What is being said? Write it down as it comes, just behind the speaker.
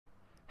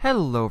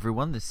Hello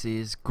everyone, this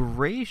is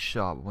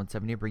Greyshot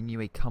 170 bringing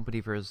you a company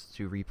versus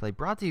 2 replay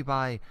brought to you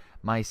by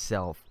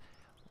myself.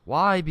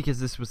 Why? Because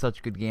this was such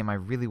a good game, I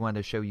really wanted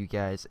to show you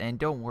guys. And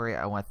don't worry,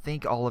 I want to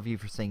thank all of you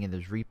for sending in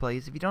those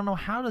replays. If you don't know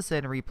how to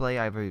send a replay,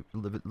 I have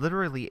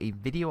literally a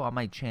video on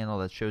my channel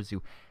that shows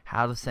you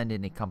how to send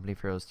in a company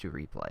versus 2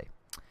 replay.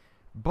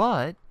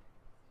 But,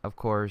 of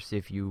course,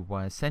 if you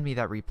want to send me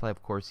that replay,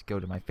 of course, go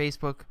to my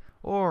Facebook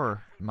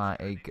or my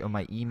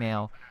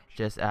email.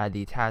 Just add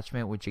the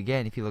attachment, which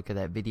again, if you look at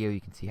that video, you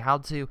can see how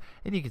to,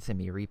 and you can send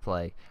me a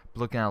replay.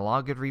 Looking at a lot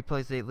of good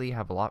replays lately,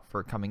 have a lot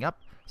for coming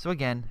up. So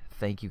again,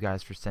 thank you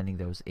guys for sending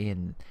those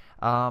in.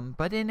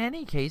 But in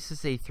any case,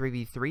 it's a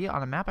 3v3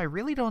 on a map I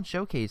really don't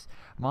showcase,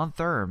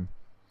 Montherm.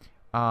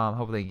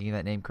 Hopefully I'm getting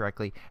that name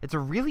correctly. It's a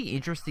really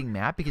interesting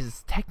map because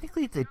it's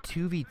technically a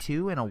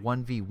 2v2 and a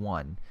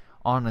 1v1,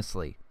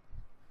 honestly.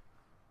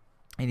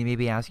 And you may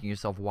be asking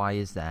yourself, why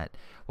is that?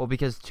 Well,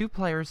 because 2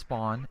 players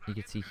spawn, you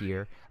can see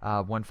here,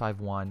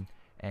 151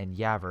 and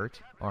Yavert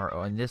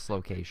are in this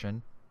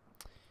location.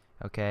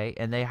 Okay,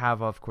 and they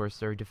have, of course,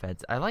 their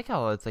defense. I like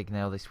how it's like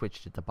now they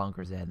switched it to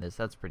bunkers and this.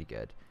 That's pretty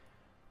good.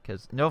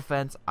 Because, no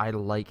offense, I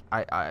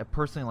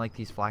personally like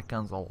these flak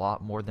guns a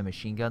lot more than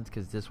machine guns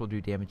because this will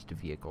do damage to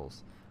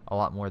vehicles a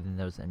lot more than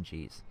those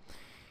MGs.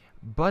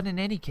 But in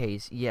any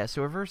case, yeah,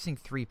 so we're versing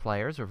 3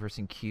 players. We're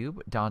versing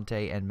Cube,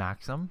 Dante, and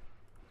Maxim.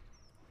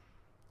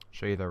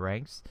 Show you their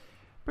ranks.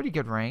 Pretty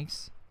good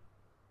ranks.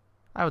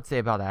 I would say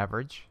about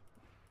average.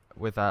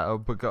 With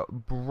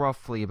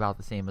roughly about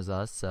the same as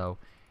us, so.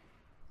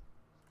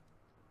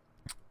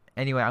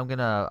 Anyway,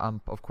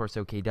 I'm of course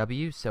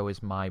OKW, so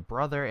is my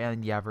brother,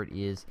 and Yavert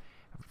is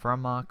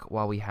Vermont,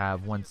 while we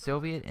have 1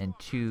 Soviet and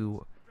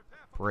 2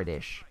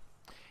 British.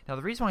 Now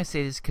the reason why I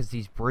say this is because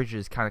these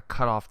bridges kind of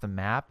cut off the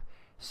map,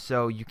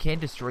 so you can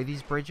destroy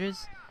these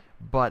bridges,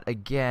 but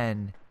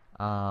again,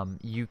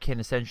 you can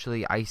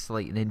essentially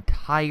isolate an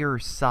entire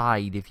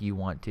side if you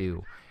want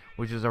to,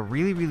 which is a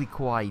really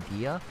cool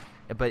idea,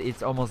 but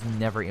it's almost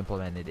never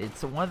implemented.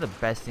 It's one of the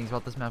best things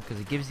about this map because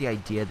it gives the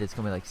idea that it's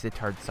going to be like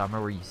Sittard Summer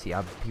where you see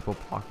people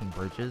blocking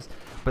bridges,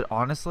 but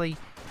honestly,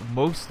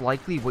 most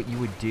likely what you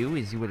would do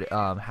is you would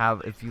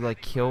have, if you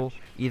like kill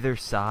either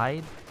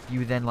side,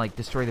 you then like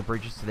destroy the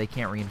bridges so they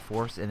can't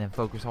reinforce and then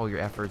focus all your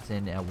efforts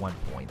in at one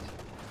point.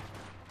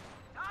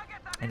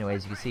 Anyway,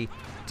 as you can see,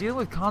 dealing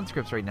with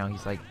conscripts right now,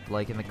 he's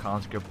like in the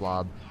conscript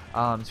blob.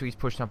 So he's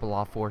pushing up a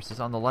lot of forces.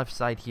 On the left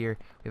side here,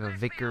 we have a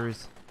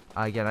Vickers.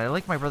 Again, I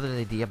like my brother's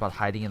idea about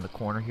hiding in the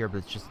corner here, but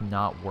it's just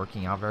not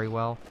working out very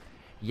well.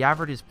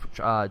 Yavert is,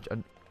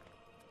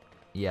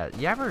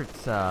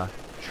 Yavert's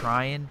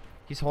trying.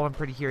 He's holding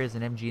pretty here as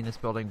an MG in this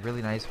building.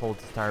 Really nice,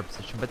 holds his tire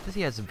position. But this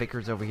he has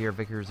Vickers over here.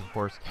 Vickers, of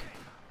course,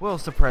 will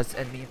suppress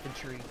enemy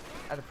infantry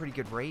at a pretty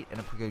good rate and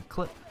a pretty good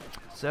clip.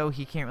 So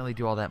he can't really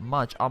do all that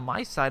much. On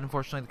my side,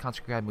 unfortunately, the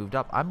conscript guy moved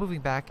up. I'm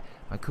moving back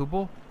my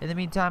Kubel. In the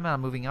meantime,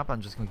 I'm moving up.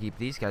 I'm just going to keep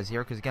these guys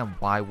here because, again,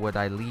 why would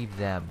I leave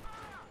them?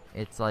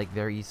 It's like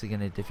they're easily going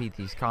to defeat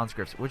these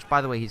conscripts, which,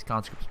 by the way, he's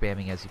conscript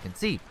spamming, as you can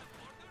see.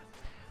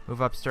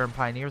 Move up Stern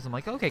Pioneers. I'm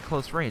like, okay,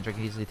 close range. I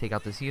can easily take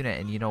out this unit,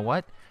 and you know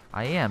what?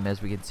 I am,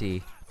 as we can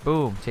see.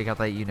 Boom, take out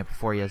that unit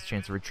before he has a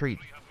chance to retreat.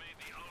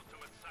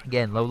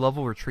 Again,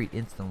 low-level retreat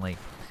instantly.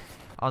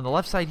 On the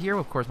left side here,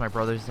 of course, my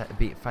brother's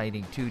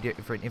fighting 2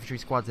 different infantry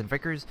squads and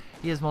Vickers.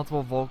 He has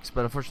multiple Volks,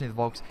 but unfortunately the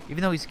Volks,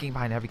 even though he's getting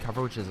behind heavy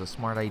cover, which is a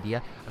smart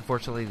idea,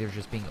 unfortunately they're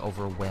just being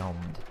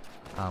overwhelmed,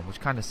 which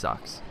kind of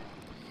sucks.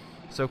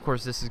 So, of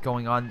course, this is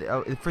going on.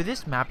 For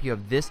this map, you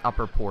have this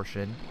upper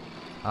portion.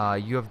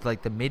 You have,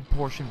 like, the mid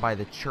portion by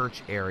the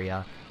church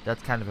area.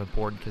 That's kind of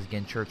important because,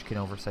 again, church can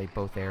oversight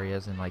both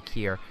areas. And, like,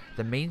 here,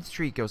 the main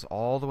street goes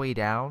all the way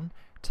down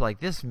to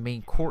like this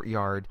main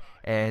courtyard,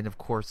 and of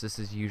course this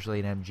is usually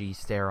an MG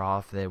stare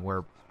off that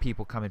where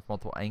people come in from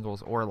multiple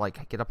angles or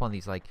like get up on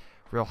these like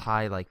real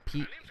high like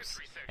peaks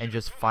and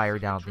just fire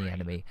down the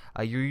enemy.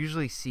 You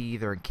usually see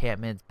their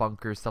encampments,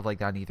 bunkers, stuff like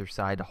that on either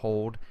side to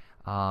hold,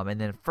 and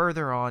then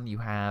further on you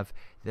have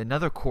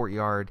another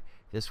courtyard.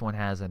 This one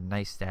has a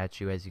nice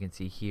statue, as you can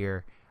see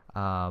here.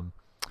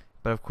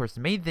 But of course, the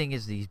main thing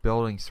is these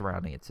buildings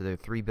surrounding it. So there are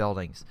 3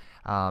 buildings.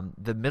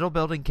 The middle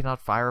building cannot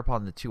fire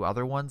upon the 2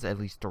 other ones, at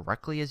least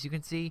directly, as you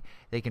can see.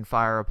 They can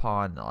fire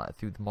upon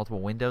through the multiple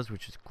windows,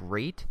 which is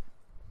great.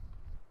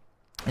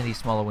 And these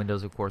smaller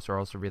windows, of course, are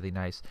also really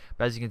nice.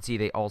 But as you can see,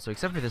 they also,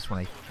 except for this one,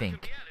 I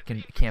think,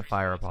 can't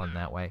fire upon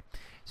that way.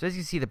 So as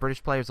you can see, the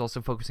British player is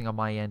also focusing on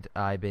my end.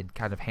 I've been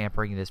kind of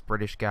hampering this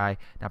British guy,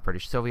 not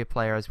British Soviet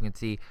player, as we can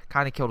see.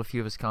 Kind of killed a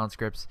few of his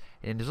conscripts.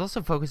 And there's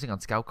also focusing on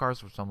scout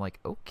cars, which I'm like,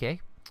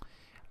 okay.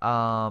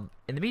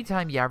 In the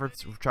meantime,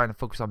 Yavert's trying to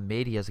focus on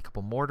mid. He has a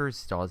couple mortars,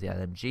 still has the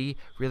MG,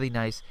 really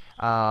nice.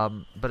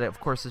 But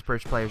of course, this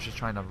British player is just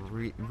trying to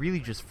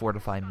really just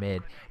fortify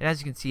mid. And as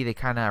you can see, they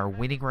kind of are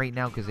winning right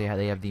now because they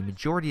have the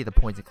majority of the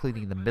points,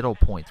 including the middle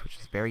points, which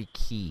is very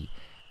key,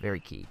 very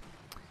key.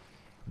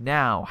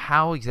 Now,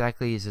 how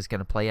exactly is this going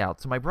to play out?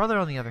 So my brother,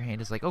 on the other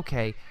hand, is like,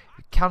 okay,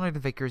 counter the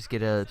Vickers,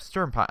 get a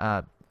Stern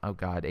oh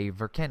god, a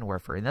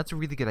Verkenwerfer, and that's a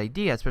really good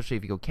idea, especially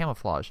if you go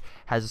camouflage.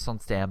 Has this on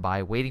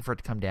standby, waiting for it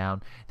to come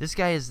down. This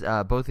guy is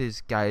both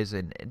his guys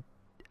in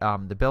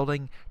the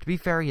building. To be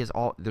fair, he has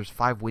there's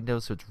 5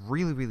 windows, so it's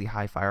really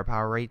high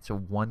firepower rate. So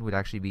 1 would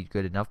actually be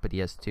good enough, but he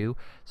has 2,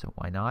 so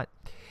why not?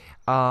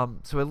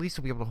 So at least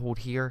he'll be able to hold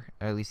here,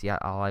 or at least the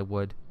ally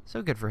would.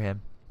 So good for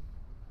him.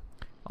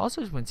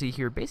 Also, as you can see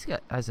here, basically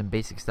has some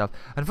basic stuff.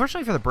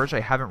 Unfortunately for the Birch, I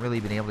haven't really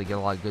been able to get a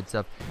lot of good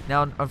stuff.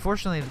 Now,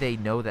 unfortunately, they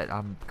know that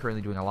I'm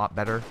currently doing a lot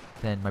better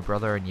than my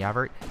brother and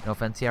Yavert. No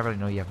offense, Yavert, I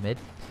know you have mid.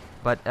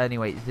 But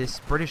anyway,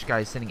 this British guy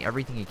is sending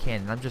everything he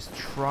can, and I'm just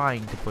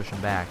trying to push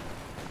him back.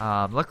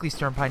 Luckily,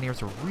 Stern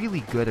Pioneers are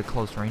really good at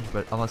close range,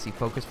 but unless he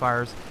focus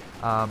fires.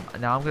 Now,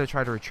 I'm going to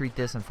try to retreat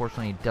this.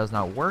 Unfortunately, it does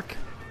not work,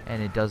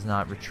 and it does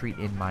not retreat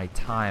in my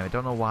time. I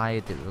don't know why.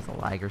 It was a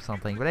lag or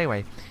something. But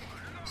anyway,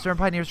 Stern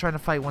Pioneer's trying to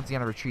fight once again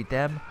to retreat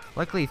them.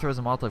 Luckily, he throws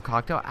a Molotov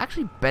cocktail.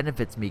 Actually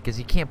benefits me because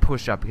he can't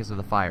push up because of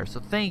the fire.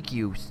 So thank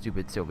you,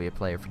 stupid Soviet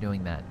player, for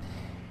doing that.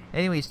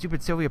 Anyway,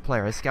 stupid Soviet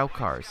player has scout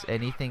cars,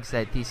 and he thinks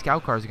that these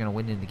scout cars are going to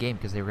win in the game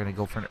because they were going to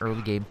go for an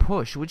early game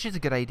push, which is a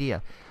good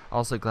idea.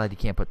 Also glad he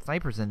can't put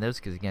snipers in those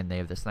because, again, they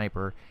have the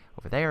sniper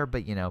over there.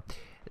 But, you know,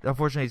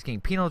 unfortunately, he's getting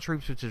penal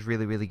troops, which is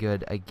really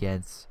good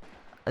against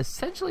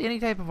essentially any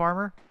type of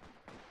armor.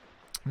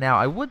 Now,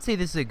 I would say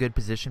this is a good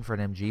position for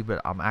an MG,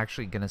 but I'm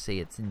actually going to say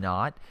it's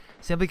not,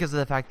 simply because of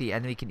the fact the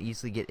enemy can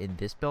easily get in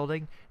this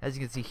building. As you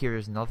can see here,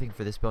 there's nothing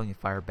for this building to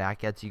fire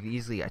back at, so you can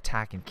easily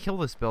attack and kill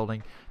this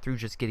building through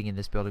just getting in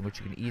this building, which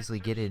you can easily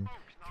get in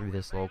through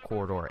this little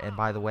corridor. And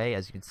by the way,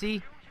 as you can see,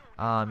 you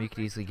can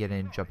easily get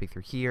in jumping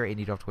through here, and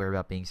you don't have to worry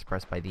about being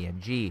suppressed by the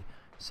MG.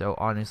 So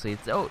honestly,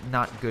 it's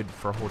not good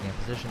for holding a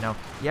position. Now,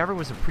 Yavor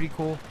was a pretty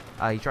cool.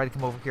 He tried to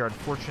come over here.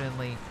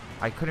 Unfortunately,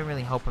 I couldn't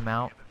really help him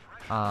out.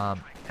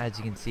 As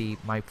you can see,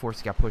 my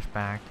force got pushed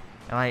back,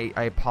 and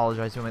I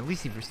apologize to him. At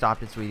least he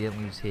stopped it so he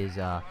didn't lose his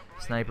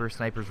sniper.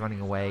 Sniper's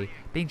running away,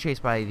 being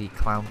chased by the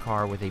clown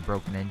car with a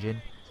broken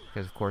engine,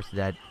 because of course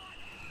that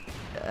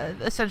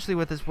essentially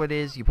what this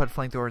is. You put a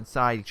flamethrower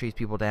inside, you chase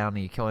people down,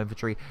 and you kill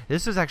infantry.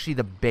 This was actually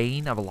the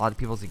bane of a lot of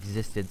people's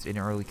existence in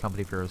early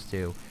Company of Heroes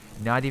 2.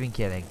 Not even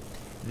kidding.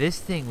 This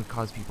thing would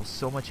cause people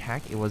so much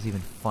heck, it wasn't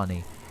even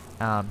funny.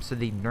 So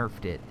they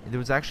nerfed it. There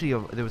was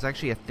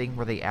actually a thing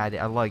where they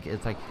added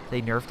it's like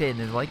they nerfed it and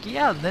they're like,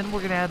 yeah, then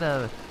we're gonna add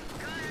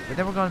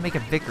then we're gonna make a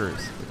Vickers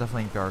with the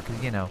flamethrower,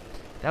 because you know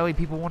that way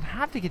people won't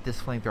have to get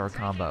this flamethrower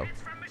combo.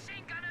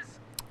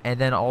 And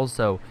then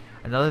also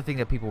another thing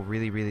that people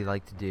really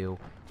like to do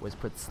was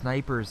put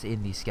snipers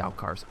in these scout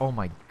cars. Oh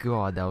my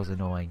god, that was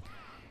annoying.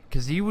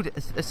 Because you would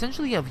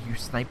essentially have your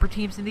sniper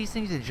teams in these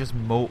things and just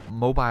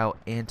mobile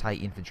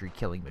anti-infantry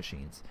killing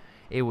machines.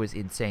 It was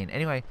insane.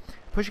 Anyway,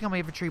 pushing on my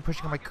infantry,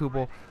 pushing on my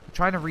Kubel,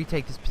 trying to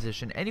retake this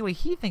position. Anyway,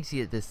 he thinks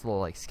this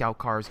little like scout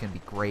car is gonna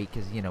be great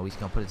because you know he's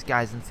gonna put his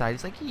guys inside.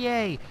 He's like,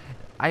 yay!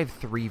 I have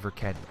 3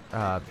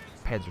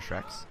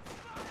 Panzerschrecks.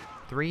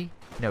 3?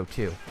 No,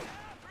 2.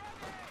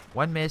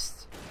 1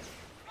 missed.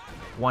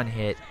 1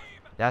 hit.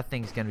 That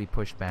thing's gonna be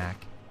pushed back.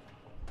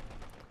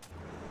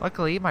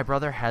 Luckily, my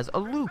brother has a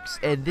Lux,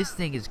 and this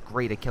thing is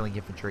great at killing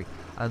infantry,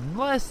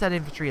 unless that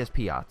infantry has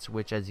Piats,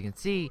 which, as you can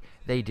see,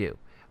 they do.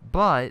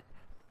 But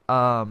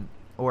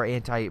or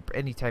any type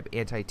of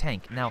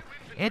anti-tank. Now,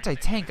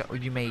 anti-tank,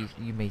 you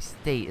may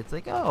state it's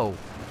like, oh,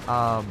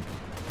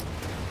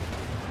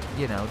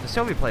 you know, the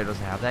Soviet player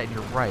doesn't have that, and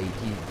you're right,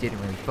 he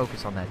didn't really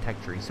focus on that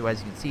tech tree. So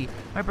as you can see,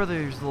 my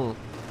brother's little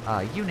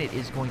unit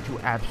is going to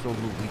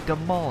absolutely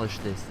demolish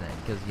this thing,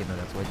 because you know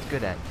that's what it's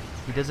good at.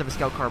 He does have a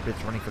scout car, but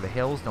it's running for the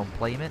hills. Don't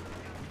blame it.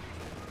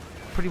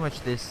 Pretty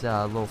much this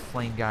little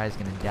flame guy is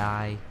gonna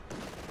die.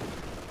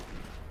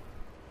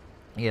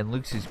 Again,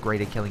 Luke's is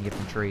great at killing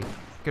infantry.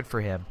 Good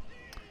for him.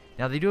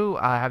 Now, they do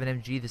have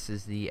an MG. This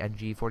is the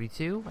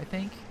MG42, I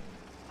think.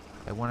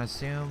 I want to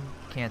assume.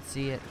 Can't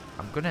see it.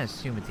 I'm going to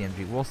assume it's the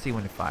MG. We'll see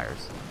when it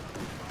fires.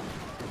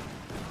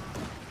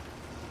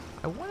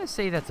 I want to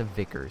say that's a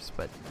Vickers,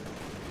 but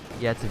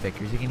yeah, it's a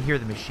Vickers. You can hear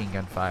the machine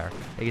gun fire.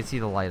 You can see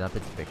the light up.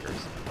 It's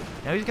Vickers.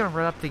 Now, he's going to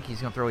run up, think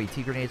he's going to throw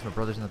AT grenades. My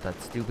brother's not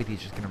that stupid. He's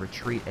just going to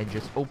retreat and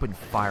just open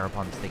fire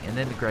upon this thing. And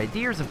then the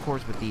Grenadiers, of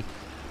course, with the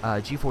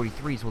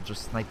G43s will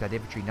just snipe that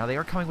infantry. Now they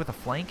are coming with a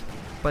flank,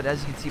 but as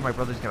you can see, my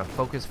brother's gonna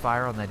focus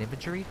fire on that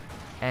infantry,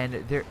 and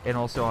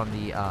also on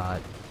the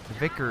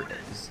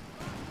Vickers.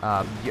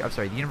 I'm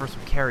sorry, the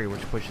universal carrier, which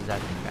pushes that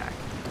thing back.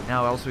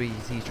 Now also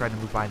he's trying to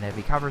move behind the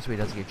heavy cover so he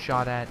doesn't get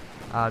shot at.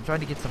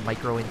 Trying to get some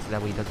micro in so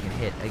that way he doesn't get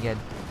hit. Again,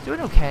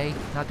 doing okay,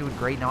 not doing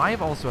great. Now I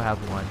also have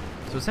one.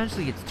 So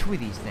essentially it's 2 of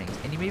these things,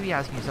 and you may be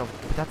asking yourself,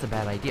 but that's a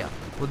bad idea.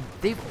 Well,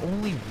 they've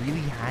only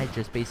really had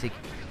just basic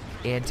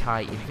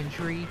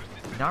anti-infantry,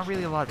 not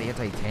really a lot of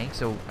anti-tank,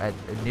 so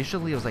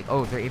initially it was like,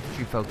 oh, if they're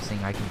infantry focusing,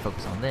 I can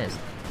focus on this.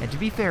 And to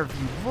be fair, if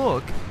you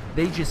look,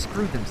 they just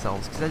screwed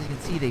themselves, because as you can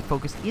see, they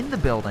focused in the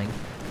building.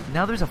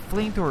 Now there's a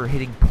flamethrower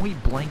hitting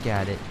point blank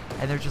at it,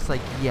 and they're just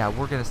like, yeah,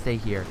 we're gonna stay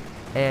here.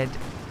 And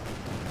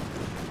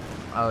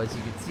as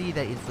you can see,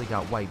 that instantly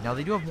got wiped. Now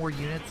they do have more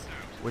units,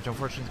 which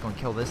unfortunately is going to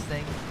kill this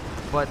thing,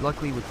 but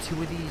luckily with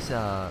 2 of these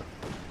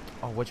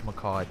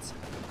whatchamacallits,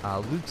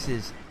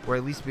 Luke's, or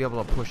at least be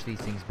able to push these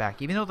things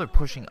back. Even though they're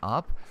pushing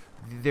up,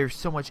 there's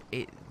so much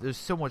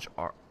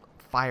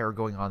fire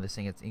going on this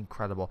thing. It's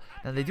incredible.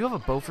 Now they do have a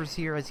Bofors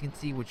here, as you can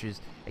see, which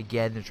is,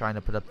 again, they're trying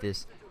to put up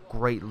this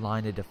great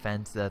line of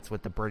defense. That's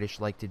what the British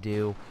like to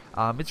do.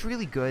 It's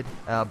really good,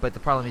 but the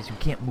problem is you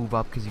can't move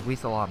up because you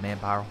waste a lot of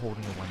manpower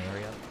holding in one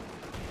area.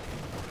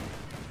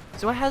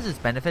 So it has its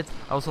benefits.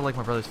 I also like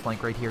my brother's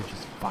flank right here,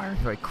 just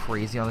firing like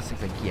crazy on this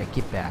thing. Like, yeah,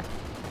 get back.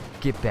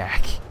 Get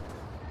back.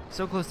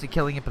 So close to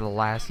killing it, but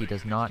alas, he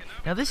does not.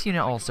 Now this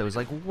unit also is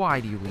like, why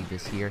do you leave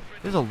this here?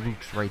 There's a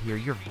Luke's right here.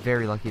 You're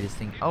very lucky this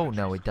thing... Oh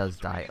no, it does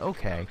die.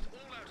 Okay.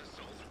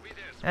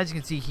 As you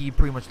can see, he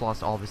pretty much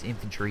lost all of his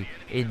infantry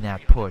in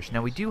that push.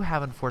 Now we do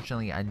have,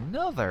 unfortunately,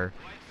 another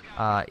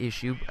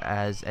issue,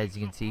 as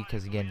you can see,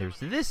 because again, there's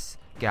this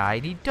guy,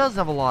 and he does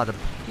have a large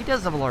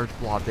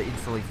blob that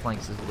instantly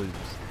flanks his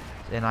Lukes.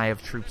 And I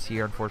have troops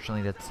here,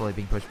 unfortunately, that's slowly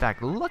being pushed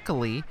back.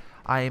 Luckily,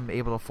 I am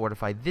able to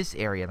fortify this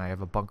area, and I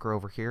have a bunker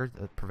over here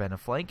to prevent a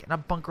flank, and a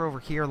bunker over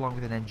here along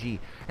with an MG.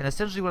 And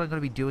essentially what I'm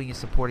going to be doing is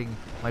supporting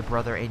my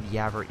brother and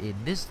Yavert in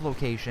this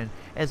location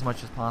as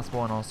much as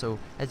possible, and also,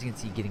 as you can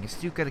see, getting a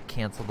Stuka to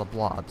cancel the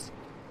blobs.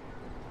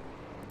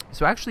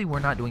 So actually, we're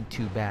not doing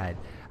too bad.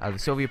 The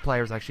Soviet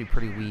player is actually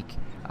pretty weak.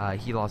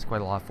 He lost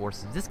quite a lot of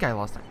forces. This guy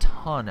lost a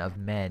ton of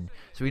men,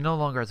 so he no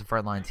longer has the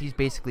front lines. He's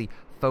basically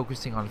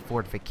focusing on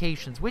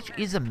fortifications, which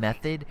is a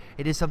method.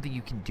 It is something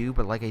you can do,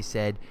 but like I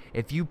said,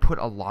 if you put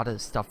a lot of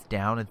stuff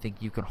down and think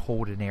you can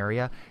hold an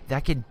area,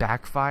 that can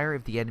backfire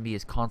if the enemy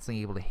is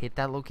constantly able to hit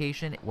that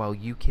location while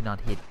you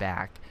cannot hit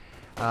back.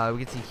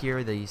 We can see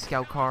here the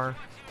scout car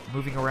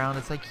moving around.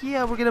 It's like,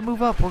 yeah, we're gonna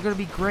move up, we're gonna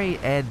be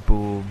great, and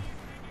boom.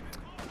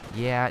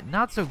 Yeah,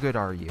 not so good,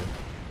 are you?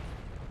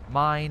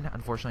 Mine,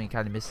 unfortunately,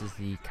 kind of misses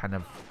the kind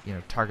of, you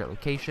know, target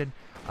location.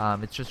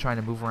 It's just trying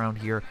to move around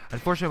here.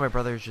 Unfortunately, my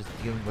brother is just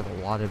dealing with a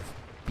lot of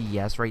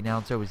BS right now,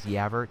 and so is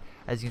Yavert.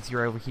 As you can see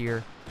right over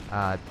here,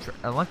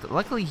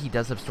 luckily he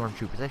does have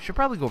stormtroopers. I should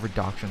probably go over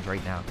doctrines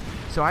right now.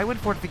 So I went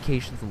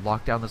fortifications to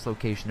lock down this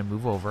location and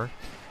move over.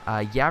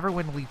 Yavert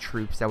went lead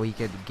troops, that way he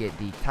could get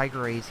the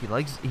Tiger Ace.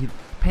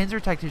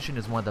 Panzer Tactician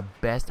is one of the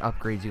best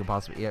upgrades you can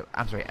possibly,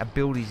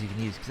 abilities you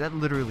can use, because that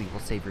literally will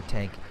save your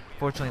tank.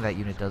 Fortunately, that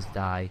unit does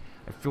die.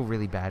 I feel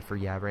really bad for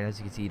Yavert, and as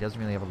you can see, he doesn't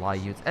really have a lot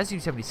of units.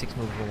 Su-76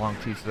 moving along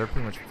too, so they're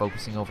pretty much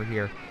focusing over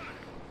here.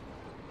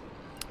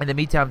 In the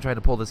meantime, I'm trying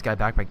to pull this guy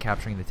back by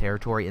capturing the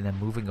territory and then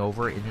moving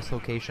over in this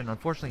location.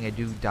 Unfortunately, I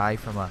do die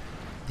from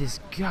this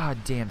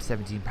goddamn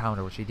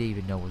 17-pounder, which I didn't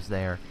even know was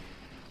there.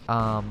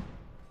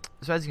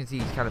 So as you can see,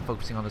 he's kind of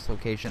focusing on this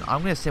location.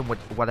 I'm going to send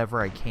whatever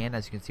I can,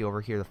 as you can see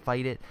over here, to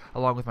fight it,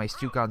 along with my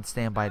Stuka on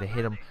standby to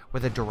hit him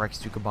with a direct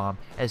Stuka bomb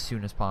as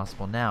soon as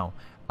possible. Now,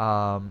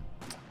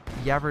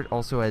 Yavert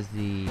also has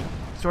the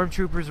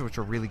Stormtroopers, which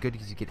are really good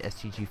because you get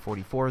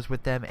STG-44s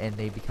with them, and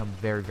they become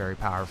very, very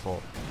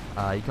powerful.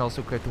 You can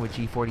also equip them with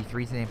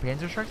G-43s and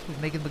Panzer Trucks, which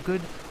making the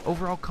good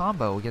overall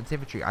combo against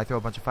infantry. I throw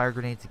a bunch of fire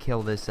grenades to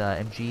kill this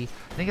MG.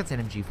 I think it's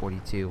an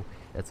MG-42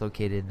 that's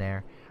located in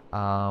there.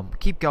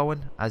 Keep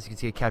going. As you can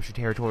see, I captured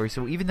territory.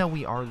 So even though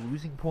we are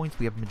losing points,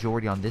 we have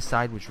majority on this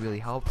side, which really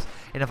helps.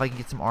 And if I can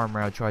get some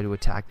armor, I'll try to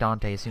attack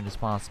Dante as soon as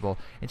possible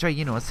and try,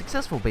 you know, a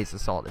successful base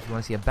assault. If you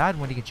want to see a bad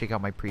one, you can check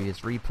out my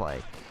previous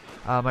replay.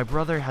 My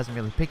brother hasn't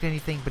really picked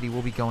anything, but he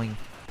will be going.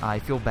 I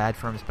feel bad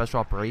for him, special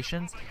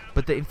operations,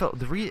 but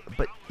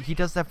but he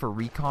does that for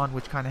recon,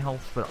 which kind of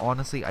helps. But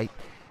honestly, I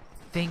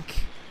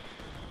think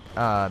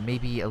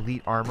maybe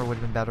elite armor would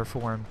have been better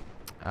for him.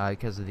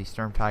 Because of the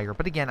Storm Tiger,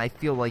 but again, I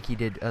feel like he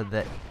did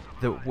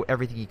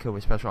everything he could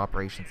with special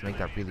operations to make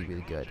that really,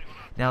 really good.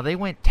 Now they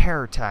went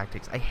terror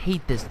tactics. I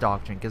hate this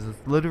doctrine because it's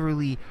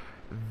literally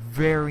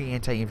very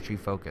anti-infantry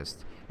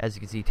focused. As you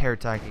can see, terror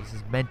tactics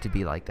is meant to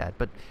be like that.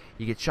 But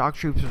you get shock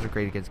troops, which are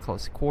great against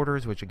close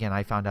quarters, which again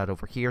I found out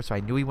over here, so I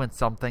knew he went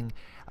something.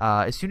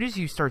 As soon as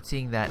you start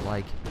seeing that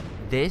like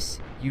this,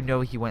 you know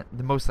he went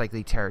the most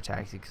likely terror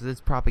tactics because it's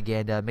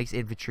propaganda. Makes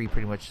infantry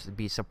pretty much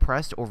be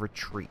suppressed or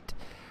retreat.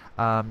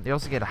 They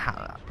also get a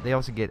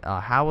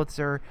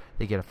howitzer.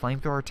 They get a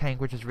flamethrower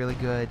tank, which is really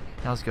good.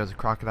 It also goes a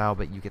crocodile,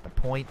 but you get the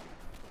point.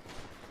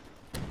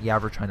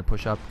 Yavert trying to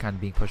push up, kind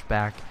of being pushed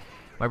back.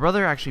 My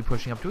brother actually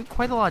pushing up, doing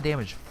quite a lot of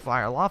damage.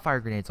 A lot of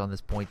fire grenades on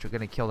this point. You're going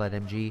to kill that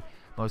MG,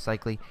 most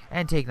likely,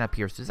 and taking that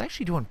Pierce. So it's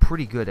actually doing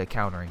pretty good at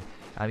countering,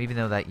 even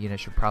though that unit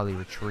should probably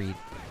retreat.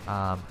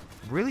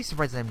 Really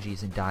surprised that MG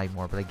isn't dying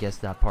more, but I guess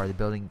that part of the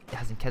building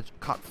hasn't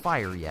caught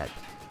fire yet.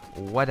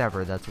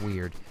 Whatever, that's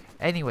weird.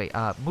 Anyway,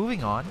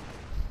 moving on.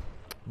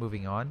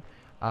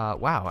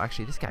 Wow,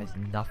 actually, this guy's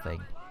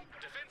nothing.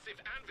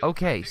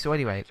 Okay, so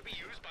anyway,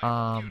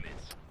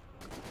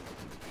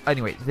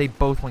 they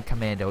both went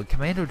commando. And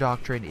commando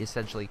doctrine,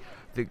 essentially,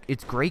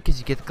 it's great because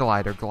you get the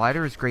glider.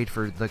 Glider is great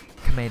for the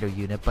commando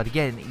unit, but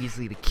again,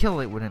 easily to kill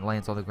it when it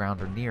lands on the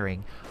ground or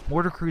nearing.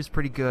 Mortar crew is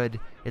pretty good.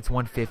 It's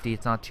 150.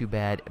 It's not too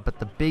bad. But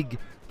the big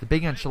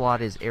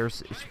enchilada is air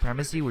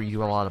supremacy, where you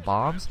do a lot of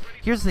bombs.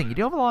 Here's the thing: you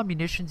do have a lot of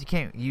munitions, you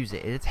can't use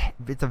it.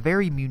 It's a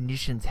very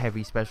munitions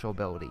heavy special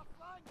ability.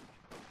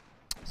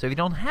 So if you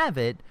don't have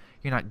it,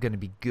 you're not going to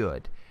be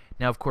good.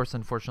 Now, of course,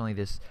 unfortunately,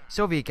 this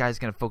Soviet guy is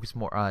going to focus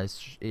more on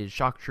his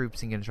shock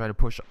troops and going to try to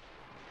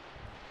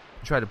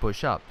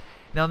push up.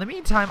 Now, in the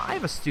meantime, I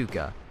have a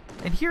Stuka.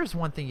 And here's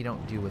one thing you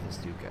don't do with a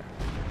Stuka.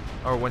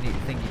 Or one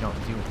thing you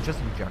don't do just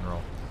in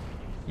general.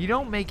 You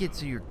don't make it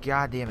so your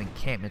goddamn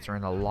encampments are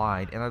in a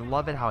line. And I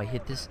love it how I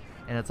hit this.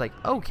 And it's like,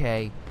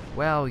 okay,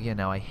 well, you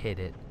know, I hit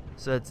it.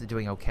 So it's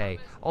doing okay.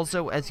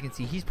 Also, as you can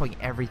see, he's putting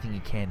everything he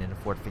can into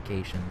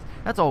fortifications.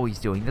 That's all he's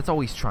doing. That's all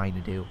he's trying to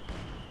do.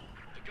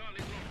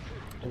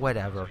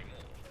 Whatever.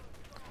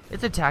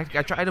 It's a tactic.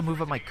 I try to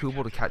move up my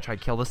Kubel to try to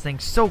kill this thing.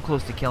 So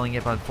close to killing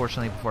it, but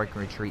unfortunately, before I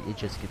can retreat, it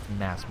just gets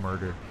mass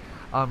murdered.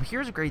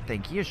 Here's a great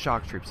thing. He has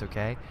shock troops,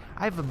 okay?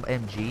 I have an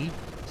MG.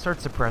 Start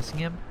suppressing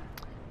him.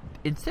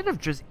 Instead of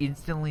just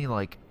instantly,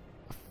 like,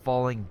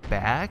 falling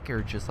back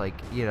or just, like,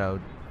 you know,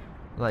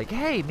 like,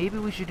 hey, maybe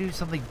we should do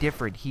something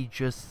different. He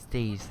just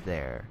stays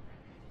there.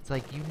 It's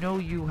like, you know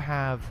you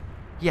have...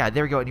 Yeah,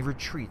 there we go. And he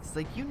retreats. It's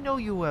like, you know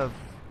you have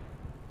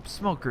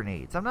smoke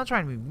grenades. I'm not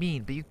trying to be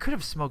mean, but you could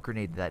have smoke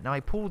grenaded that. Now, I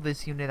pulled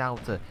this unit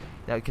out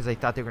because I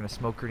thought they were going to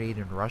smoke grenade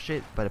and rush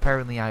it, but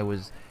apparently I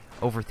was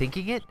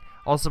overthinking it.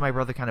 Also, my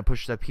brother kind of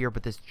pushed up here,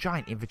 but this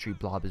giant infantry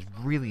blob is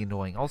really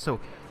annoying. Also,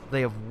 they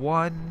have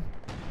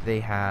they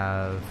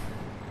have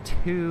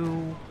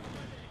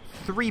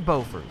three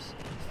Bofors.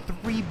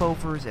 3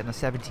 Bofors and a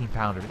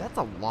 17-pounder. That's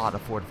a lot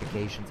of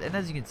fortifications. And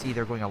as you can see,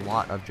 they're going a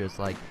lot of just,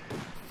 like,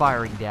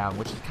 firing down,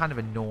 which is kind of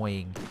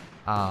annoying.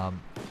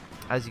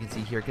 As you can see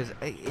here, because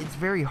it's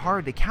very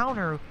hard to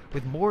counter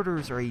with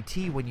mortars or AT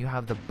when you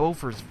have the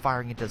Bofors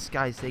firing into the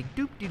sky saying,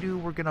 doop-de-doo,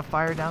 we're going to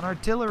fire down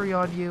artillery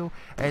on you,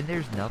 and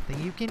there's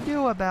nothing you can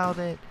do about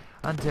it.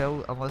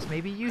 Unless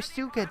maybe you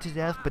Stuka it to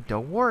death, but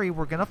don't worry,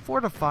 we're going to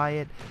fortify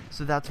it.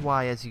 So that's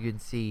why, as you can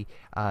see,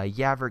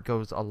 Yavrit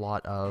goes a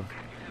lot of...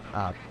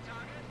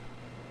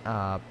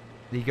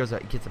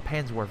 gets a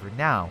Panzerwerfer.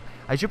 Now,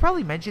 I should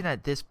probably mention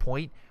at this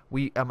point,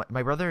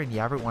 my brother and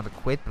Yavrit want to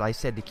quit, but I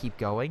said to keep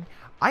going.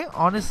 I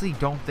honestly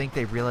don't think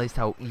they realized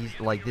how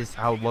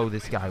low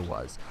this guy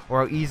was,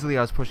 or how easily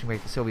I was pushing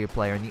back the Soviet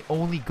player, and the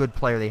only good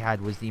player they had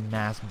was the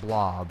mass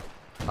blob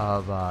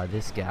of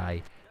this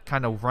guy,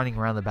 kind of running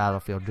around the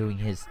battlefield doing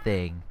his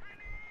thing.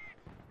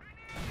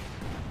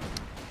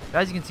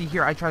 As you can see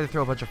here, I try to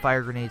throw a bunch of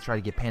fire grenades, try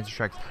to get Panzer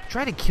Strikes,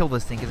 try to kill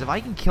this thing, because if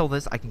I can kill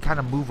this, I can kind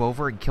of move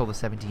over and kill the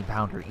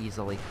 17-pounder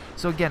easily.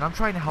 So again, I'm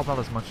trying to help out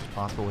as much as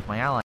possible with my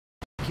ally.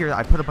 Here,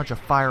 I put a bunch of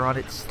fire on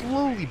it,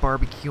 slowly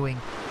barbecuing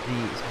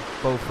the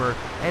Bofer,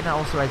 and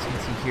also, as you can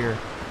see here,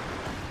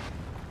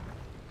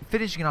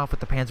 finishing it off with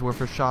the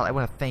Panzerwerfer shot. I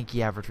want to thank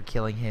Yavrit for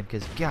killing him,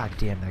 because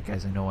goddamn, that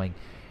guy's annoying.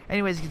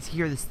 Anyways, you can see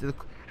here,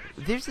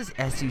 there's this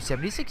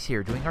Su-76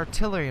 here doing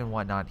artillery and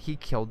whatnot. He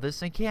killed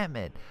this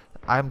encampment.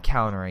 I'm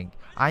countering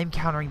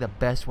the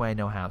best way I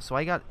know how. So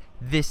I got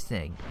this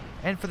thing.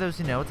 And for those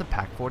who know, it's a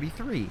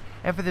Pak-43.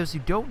 And for those who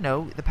don't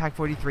know, the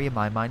Pak-43 in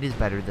my mind is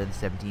better than the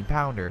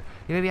 17-pounder.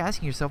 You may be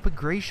asking yourself, but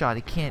Greyshot,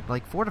 it can't,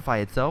 like, fortify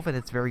itself, and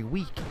it's very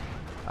weak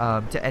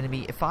to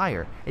enemy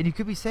fire. And you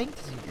could be saying,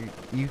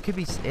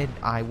 and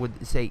I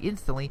would say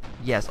instantly,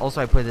 yes.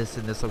 Also, I put this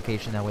in this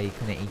location, that way you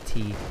couldn't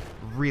AT.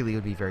 Really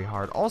would be very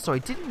hard. Also, I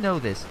didn't know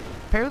this.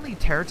 Apparently,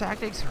 terror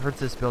tactics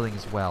hurts this building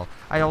as well.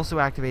 I also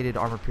activated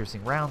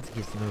armor-piercing rounds in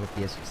case they move up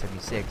the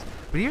Su-76.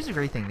 But here's the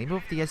great thing. They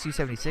move up the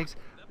Su-76.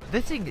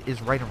 This thing is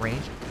right in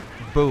range.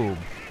 Boom.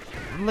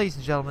 Ladies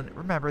and gentlemen,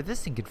 remember,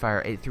 this thing can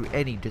fire through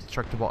any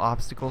destructible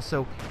obstacle,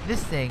 so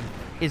this thing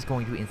is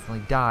going to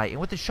instantly die. And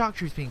with the shock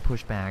troops being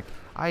pushed back,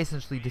 I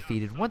essentially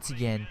defeated, once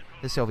again,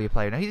 the Soviet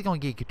player. Now, he's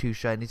going to get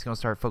Katusha, and he's going to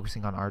start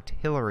focusing on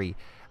artillery,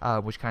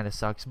 which kind of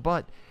sucks,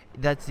 but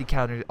that's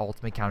the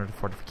ultimate counter to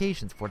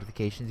fortifications.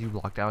 Fortifications, you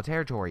lock down a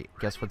territory.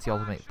 Guess what's the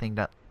ultimate thing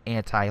that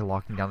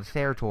anti-locking down the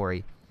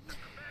territory?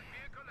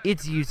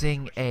 It's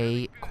using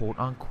a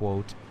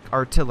quote-unquote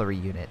artillery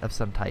unit of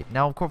some type.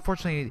 Now,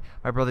 unfortunately,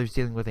 my brother's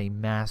dealing with a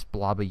mass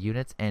blob of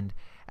units, and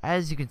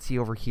as you can see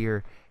over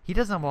here, he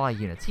doesn't have a lot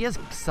of units. He has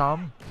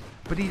some,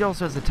 but he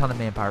also has a ton of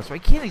manpower, so I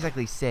can't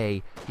exactly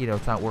say, you know,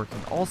 it's not working.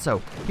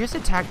 Also, here's the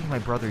tactic my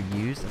brother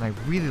used, and I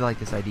really like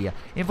this idea.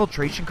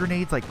 Infiltration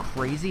grenades like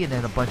crazy, and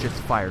then a bunch of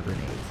fire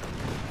grenades.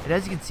 And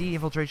as you can see,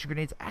 infiltration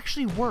grenades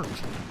actually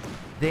worked.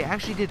 They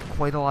actually did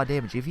quite a lot of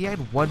damage. If he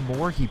had one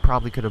more, he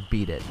probably could have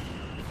beat it.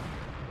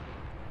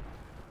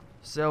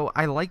 So,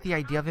 I like the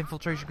idea of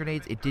infiltration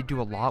grenades. It did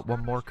do a lot.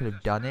 One more could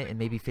have done it, and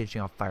maybe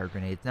finishing off fire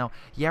grenades. Now,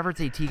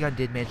 Yavrit's AT gun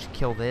did manage to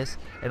kill this,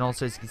 and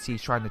also, as you can see,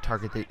 he's trying to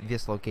target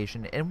this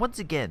location. And once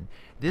again,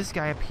 this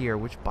guy up here,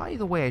 which, by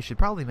the way, I should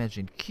probably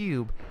mention,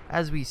 Cube,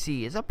 as we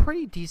see, is a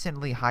pretty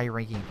decently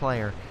high-ranking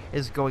player,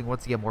 is going,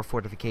 once again, more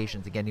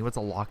fortifications. Again, he wants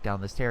to lock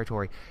down this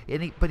territory.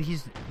 But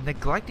he's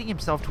neglecting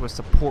himself to a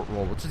support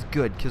role, which is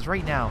good, because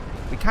right now,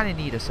 we kind of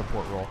need a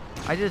support role.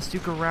 I did a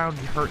Stuka round,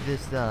 hurt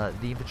the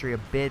infantry a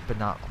bit, but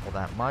not all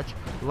that much.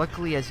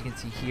 Luckily, as you can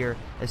see here,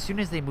 as soon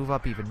as they move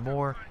up even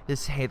more,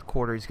 this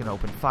headquarters is going to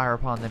open fire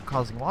upon them,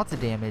 causing lots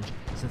of damage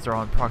since they're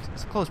on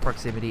close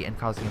proximity and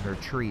causing them to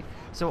retreat.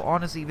 So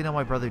honestly, even though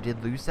my brother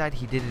did lose that,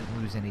 he didn't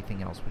lose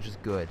anything else, which is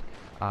good.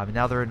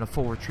 Now they're in a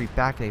full retreat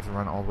back. They have to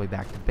run all the way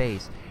back to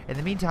base. In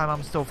the meantime,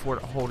 I'm still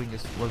holding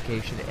this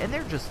location, and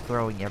they're just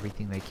throwing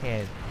everything they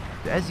can.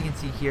 As you can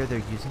see here,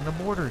 they're using the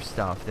mortar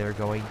stuff. They're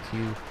going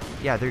to,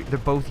 yeah, they're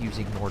both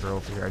using mortar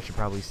over here, I should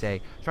probably say,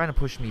 trying to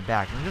push me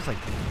back. And I'm just like,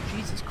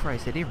 Jesus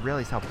Christ, I didn't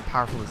realize how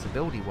powerful this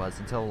ability was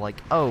until,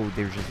 like, oh,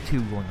 there's just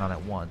two going on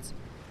at once.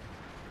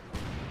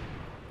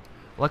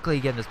 Luckily,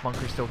 again, this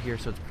bunker's still here,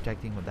 so it's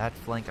protecting with that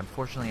flank.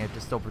 Unfortunately, I have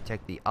to still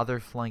protect the other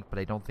flank, but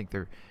I don't think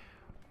they're...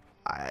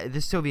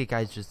 this Soviet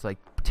guy's just, like,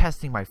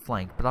 testing my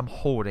flank, but I'm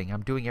holding.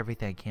 I'm doing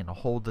everything I can to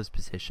hold this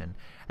position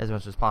as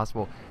much as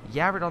possible.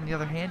 Yavrit, on the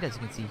other hand, as you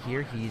can see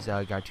here, he's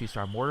got a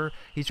 2-star mortar.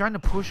 He's trying to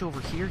push over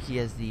here. He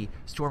has the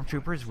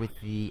stormtroopers with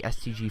the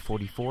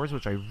STG-44s,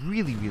 which I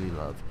really, really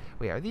love.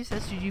 Wait, are these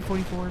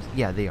STG-44s?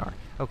 Yeah, they are.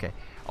 Okay.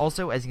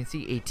 Also, as you can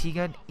see, a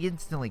T-gun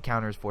instantly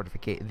counters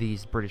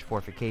these British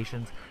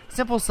fortifications.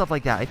 Simple stuff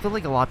like that. I feel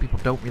like a lot of people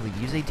don't really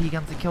use AT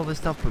guns to kill this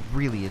stuff, but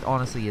really, it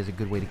honestly is a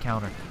good way to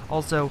counter.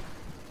 Also,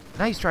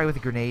 nice try with a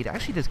grenade.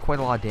 Actually does quite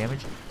a lot of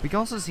damage. We can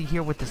also see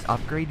here with this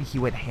upgrade, he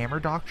went hammer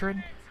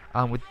doctrine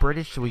with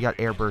British, so we got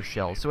airburst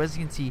shells. So as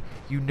you can see,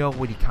 you know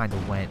what he kind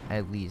of went,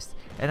 at least.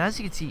 And as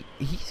you can see,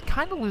 he's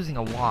kind of losing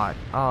a lot.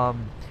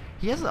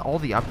 He has all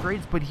the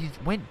upgrades, but he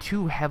went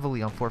too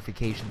heavily on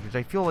fortifications, which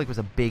I feel like was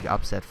a big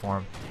upset for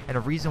him, and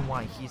a reason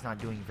why he's not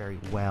doing very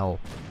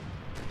well.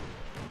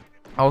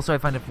 Also, I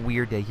find it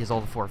weird that he has all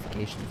the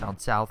fortifications down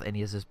south, and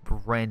he has this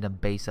random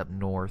base up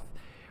north,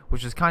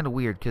 which is kind of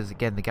weird, because,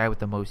 again, the guy with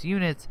the most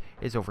units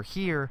is over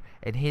here,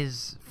 and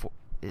his...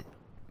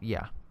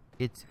 yeah,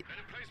 it's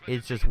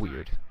just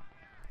weird.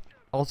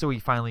 Also, he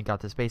finally got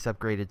this base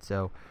upgraded,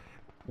 so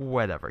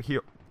whatever. He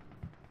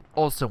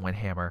also went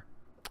hammer.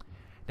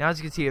 Now, as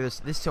you can see,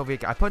 this Soviet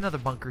guy, I put another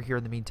bunker here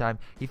in the meantime.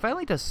 He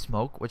finally does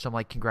smoke, which I'm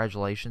like,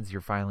 congratulations,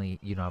 you're finally,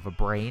 you know, have a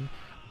brain.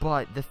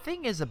 But the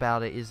thing is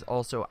about it is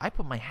also, I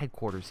put my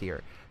headquarters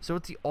here. So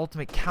it's the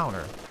ultimate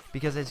counter.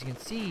 Because as you can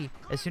see,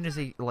 as soon as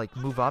they, like,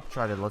 move up,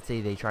 let's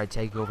say they try to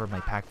take over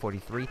my Pac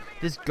 43,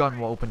 this gun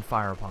will open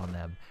fire upon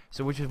them.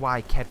 So which is why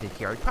I kept it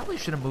here. I probably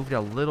should have moved it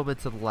a little bit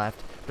to the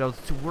left, but I was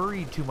too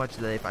worried too much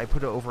that if I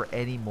put it over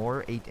any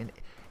more,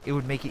 it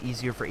would make it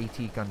easier for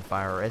AT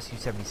gunfire or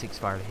Su-76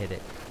 fire to hit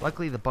it.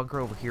 Luckily, the bunker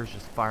over here is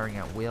just firing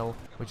at will,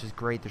 which is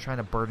great. They're trying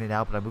to burn it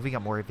out, but I'm moving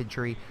up more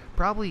infantry.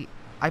 Probably,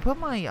 I put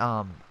my,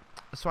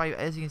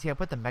 as you can see, I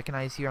put the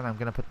mechanized here, and I'm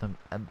going to put the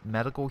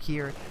medical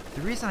here.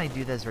 The reason I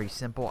do that is very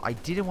simple. I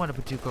didn't want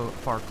to put too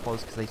far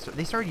close, because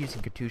they started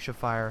using Katyusha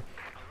fire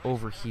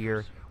over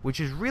here, which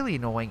is really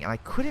annoying, and I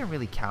couldn't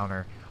really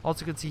counter.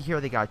 Also, you can see here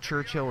they got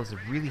Churchill with a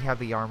really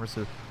heavy armor,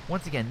 so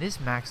once again, this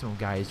Maximum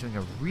guy is doing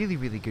a really,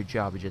 really good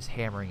job of just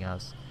hammering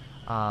us.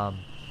 Now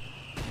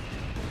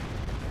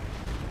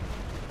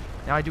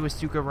I do a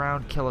Stuka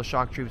round, kill a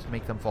shock troops,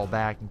 make them fall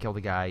back, and kill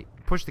the guy,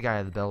 push the guy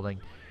out of the building.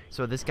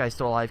 So this guy's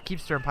still alive.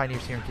 Keep Stern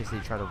Pioneers here in case they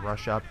try to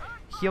rush up.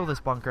 Heal this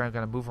bunker. I'm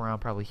going to move around,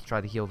 probably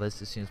try to heal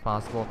this as soon as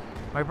possible.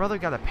 My brother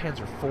got a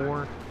Panzer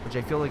IV, which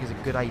I feel like is a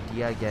good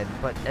idea again,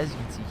 but as you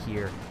can see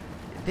here,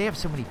 they have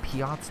so many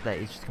Piats that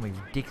it's just going to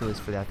be ridiculous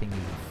for that thing to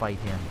even fight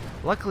him.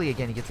 Luckily,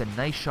 again, he gets a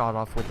nice shot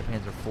off with the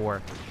Panzer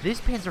IV. This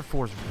Panzer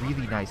IV is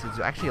really nice. It's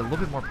actually a little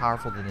bit more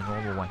powerful than the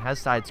normal one. It has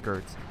side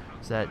skirts,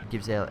 so that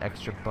gives it an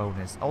extra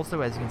bonus.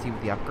 Also, as you can see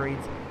with the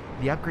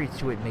upgrades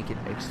to it make it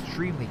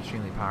extremely,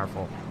 extremely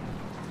powerful.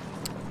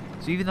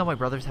 So even though my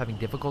brother's having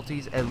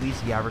difficulties, at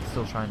least Yavrit's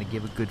still trying to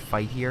give a good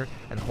fight here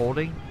and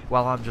holding,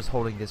 while I'm just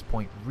holding this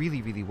point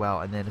really, really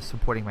well, and then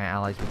supporting my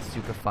allies with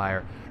Stuka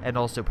fire and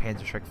also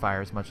Panzerschreck fire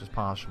as much as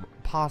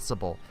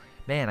possible.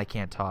 Man, I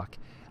can't talk.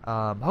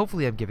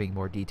 Hopefully I'm giving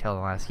more detail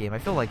than last game. I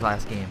feel like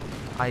last game,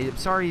 I'm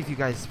sorry if you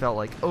guys felt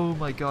like, oh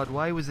my god,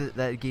 why was it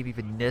that game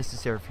even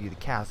necessary for you to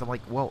cast? I'm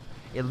like, well,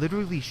 it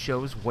literally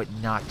shows what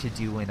not to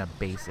do in a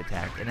base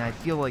attack, and I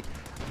feel like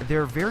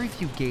there are very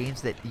few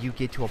games that you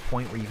get to a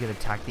point where you can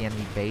attack the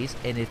enemy base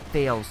and it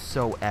fails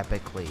so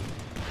epically.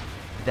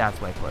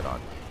 That's what I put on.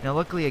 Now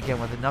luckily,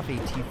 again, with enough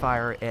AT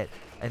fire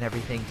and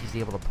everything, he's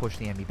able to push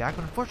the enemy back,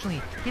 but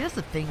unfortunately he does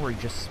the thing where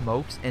he just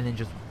smokes and then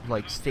just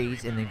like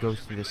stays and then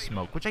goes through the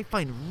smoke, which I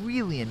find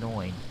really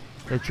annoying.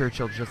 That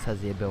Churchill just has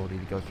the ability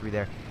to go through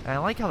there, and I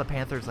like how the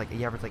Panther's like,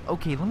 Yavrit's like,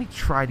 okay, let me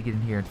try to get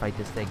in here and fight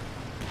this thing.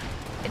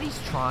 And he's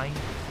trying,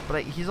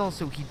 but he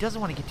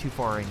doesn't want to get too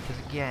far in,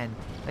 because again,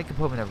 that could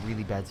put him in a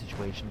really bad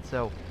situation.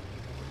 So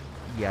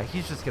yeah,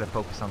 he's just going to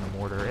focus on the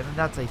mortar, and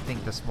that's, I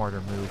think, the smarter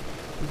move.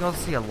 We can also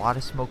see a lot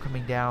of smoke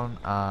coming down.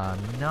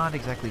 Not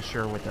exactly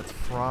sure what that's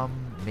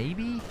from.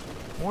 Maybe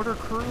mortar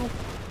crew?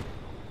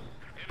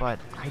 But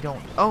I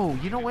don't... Oh,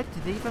 you know what?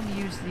 Did they even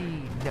use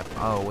the... No,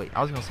 oh, wait.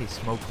 I was going to say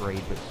smoke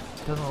raid, but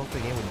it doesn't look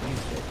like anyone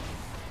used it.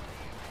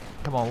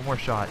 Come on, one more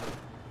shot.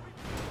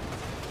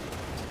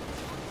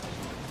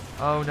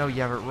 Oh, no,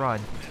 Yavrit,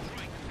 run.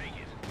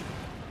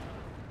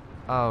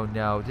 Oh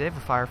no, do they have a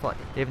Firefly?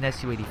 They have an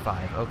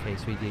SU-85. Okay,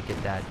 so he did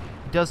get that.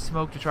 He does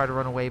smoke to try to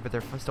run away, but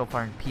they're still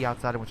firing P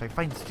outside him, which I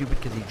find stupid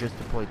because he just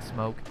deployed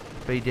smoke.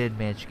 But he did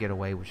manage to get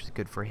away, which is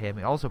good for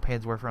him. Also,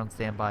 Panzerwerfer on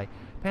standby.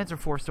 Panzer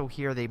IV still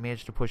here. They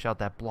managed to push out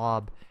that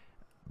blob.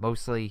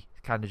 Mostly,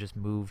 kind of just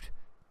moved.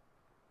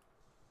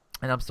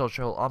 And I'm still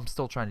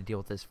trying to deal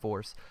with this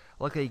force.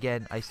 Luckily,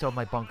 again, I still have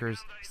my bunkers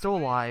still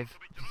alive.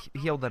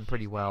 Healed them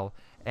pretty well.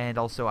 And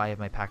also, I have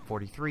my Pack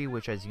 43,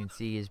 which, as you can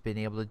see, has been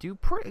able to do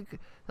pretty,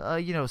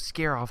 you know,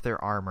 scare off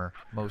their armor,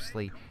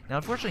 mostly. Now,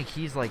 unfortunately,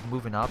 he's, like,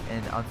 moving up.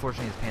 And,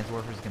 unfortunately, his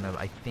Panzerwerfer is going to,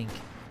 I think,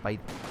 fight.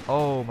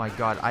 Oh, my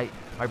God.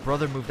 My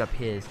brother moved up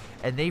his.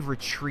 And they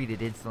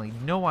retreated instantly.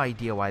 No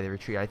idea why they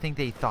retreated. I think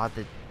they thought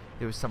that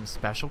there was some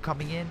special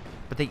coming in,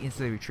 but they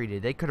instantly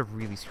retreated. They could have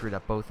really screwed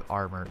up both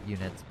armor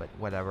units, but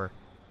whatever.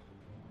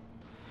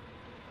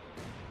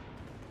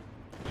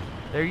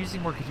 They're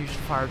using more Katyusha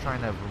fire,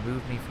 trying to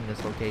remove me from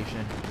this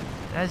location.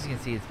 And as you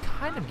can see, it's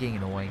kind of getting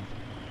annoying.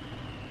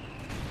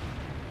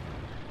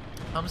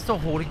 I'm still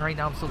holding right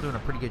now. I'm still doing a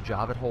pretty good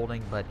job at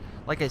holding, but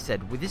like I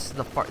said, this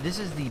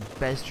is the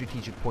best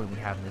strategic point we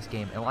have in this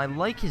game. And I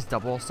like his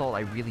double assault,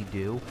 I really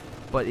do,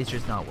 but it's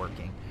just not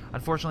working.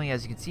 Unfortunately,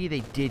 as you can see,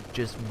 they did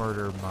just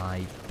murder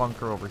my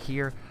bunker over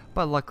here,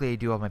 but luckily I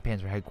do have my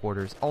Panzer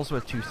headquarters, also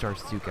a 2-star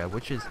Stuka,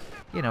 which is,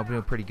 you know,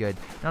 doing pretty good.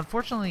 Now,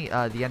 unfortunately,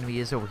 the enemy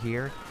is over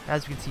here.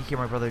 As you can see here,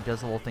 my brother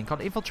does a little thing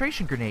called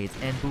infiltration grenades,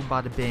 and boom,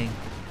 bada, bing.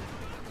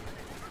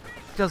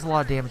 Does a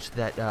lot of damage to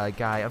that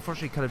guy.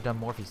 Unfortunately, could have done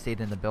more if he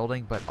stayed in the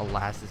building, but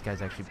alas, this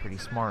guy's actually pretty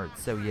smart,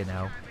 so you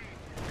know.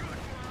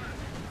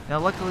 Now,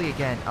 luckily,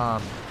 again,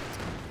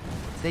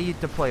 they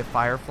deploy a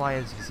Firefly.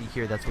 As you can see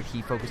here, that's what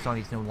he focused on.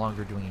 He's no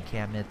longer doing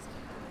encampments.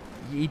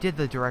 He did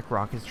the direct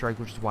rocket strike,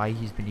 which is why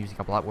he's been using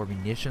up a lot more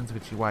munitions,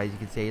 which is why, as you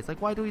can say, it's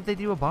like, why do they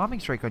do a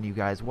bombing strike on you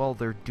guys? Well,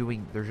 they're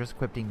just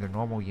equipping their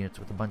normal units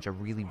with a bunch of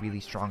really,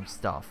 really strong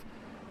stuff.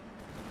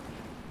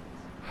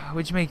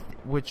 Which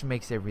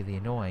makes it really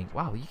annoying.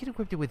 Wow, you can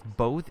equip it with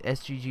both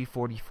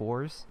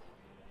SGG-44s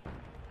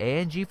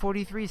and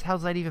G-43s?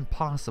 How's that even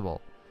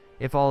possible?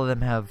 If all of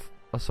them have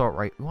assault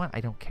rifle. What?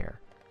 I don't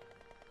care.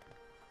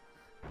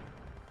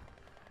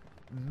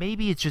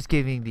 Maybe it's just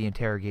giving the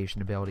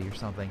interrogation ability or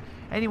something.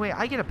 Anyway,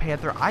 I get a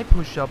Panther. I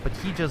push up, but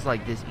he does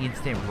like this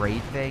instant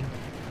raid thing,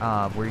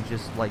 where he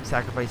just like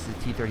sacrifices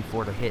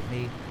T-34 to hit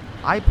me.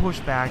 I push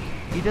back.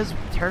 He does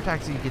terror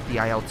attacks, so you get the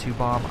IL-2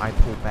 bomb. I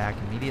pull back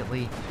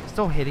immediately,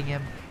 still hitting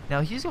him.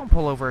 Now he's gonna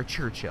pull over a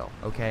Churchill.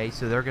 Okay,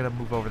 so they're gonna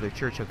move over their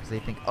Churchill because they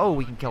think, oh,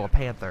 we can kill a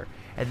Panther,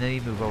 and then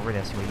they move over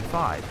an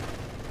Su-85.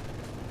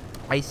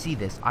 I see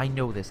this. I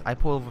know this. I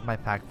pull over my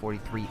Pack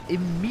 43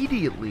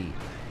 immediately.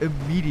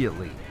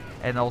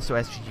 And also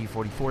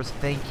SGG-44s.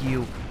 Thank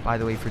you, by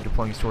the way, for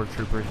deploying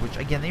stormtroopers, which,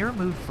 again, they are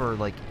moved for,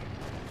 like,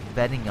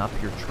 vetting up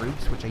your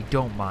troops, which I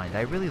don't mind.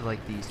 I really like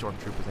these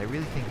stormtroopers. I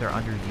really think they're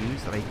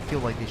underused, and I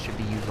feel like they should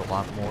be used a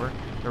lot more.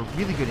 They're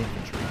really good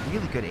infantry,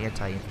 really good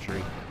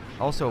anti-infantry.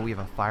 Also, we have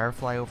a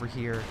Firefly over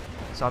here,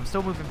 so I'm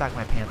still moving back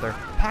my Panther.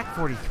 Pack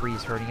 43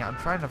 is hurting out. I'm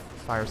trying to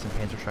fire some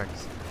Panzer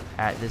Shreks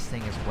at this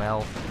thing as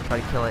well,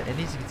 try to kill it. And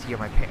as you can see here,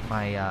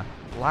 my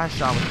last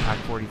shot with the Pack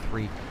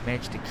 43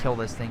 managed to kill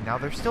this thing. Now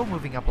they're still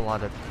moving up a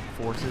lot of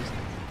forces.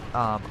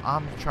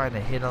 I'm trying to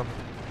hit them.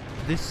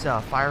 This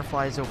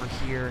Firefly is over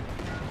here.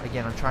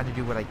 Again, I'm trying to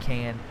do what I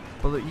can,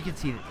 but look, you can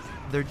see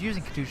they're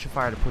using Katyusha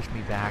fire to push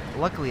me back.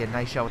 Luckily, a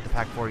nice shot with the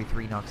Pack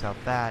 43 knocks out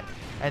that,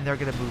 and they're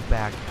going to move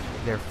back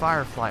their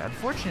Firefly.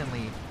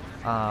 Unfortunately,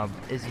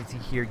 as you can see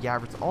here,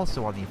 Yavrit's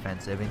also on the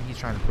offensive, and he's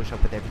trying to push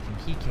up with everything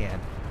he can.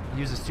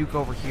 Use a Stuka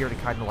over here to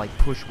kind of like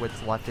push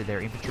what's left of their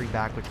infantry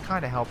back, which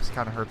kind of helps,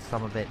 kind of hurts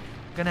some of it.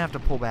 Gonna have to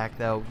pull back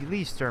though. You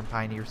leave Stern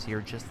Pioneers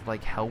here just to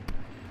like help.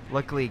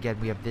 Luckily, again,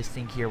 we have this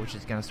thing here, which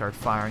is gonna start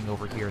firing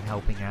over here and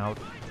helping out.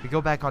 We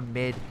go back on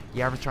mid.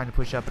 Yavrit's trying to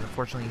push up, and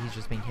unfortunately, he's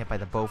just being hit by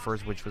the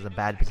Bofors, which was a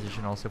bad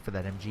position also for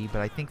that MG.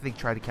 But I think they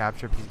try to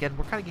capture it because again,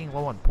 we're kind of getting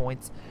low on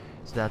points,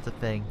 so that's a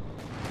thing.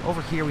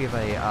 Over here, we have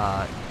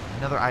a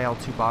another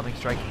IL-2 bombing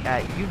strike.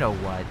 You know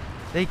what?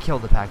 They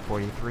killed the Pack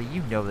 43.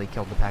 You know they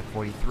killed the Pack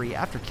 43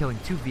 after killing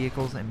 2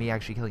 vehicles and me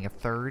actually killing a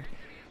 3rd.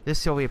 This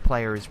Soviet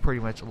player is pretty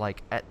much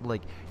like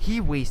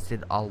he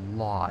wasted a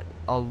lot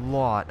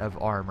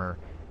of armor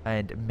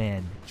and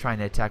men trying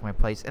to attack my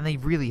place, and they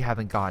really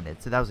haven't gotten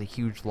it. So that was a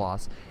huge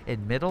loss.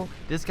 In middle,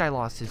 this guy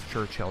lost his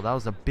Churchill. That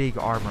was a big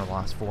armor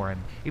loss for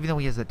him. Even though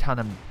he has a ton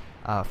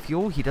of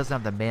fuel, he doesn't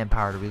have the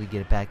manpower to really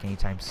get it back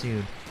anytime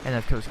soon. And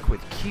of course,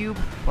 with Cube,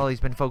 well, he's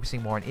been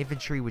focusing more on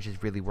infantry, which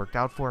has really worked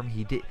out for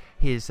him.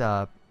 His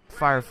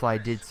Firefly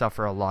did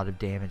suffer a lot of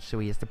damage, so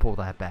he has to pull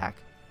that back.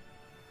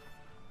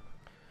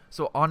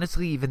 So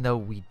honestly, even though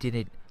we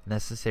didn't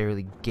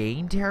necessarily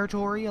gain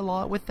territory a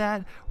lot with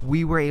that,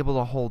 we were able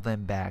to hold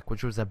them back,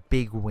 which was a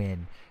big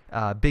win,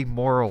 big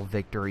moral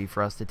victory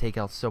for us to take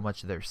out so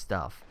much of their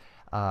stuff.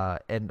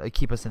 And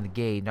keep us in the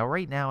game. Now,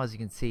 right now, as you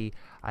can see,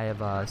 I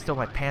have still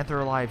my Panther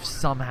alive.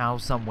 Somehow,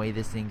 some way,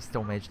 this thing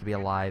still managed to be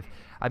alive.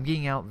 I'm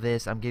getting out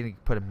this. I'm getting to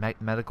put a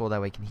medical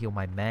that way I can heal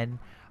my men.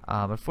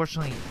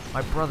 Unfortunately,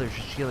 my brother's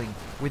just shielding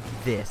with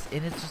this,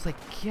 and it's just like,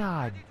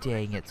 god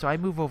dang it. So I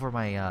move over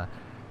my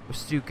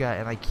Stuka,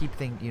 and I keep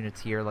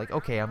units here. Like,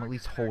 okay, I'm at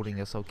least holding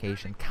this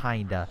location,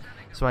 kinda.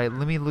 So let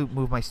me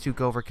move my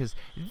Stuka over, because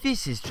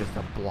this is just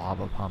a blob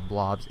upon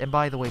blobs. And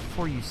by the way,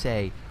 before you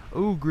say,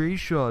 oh,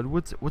 Greyshot,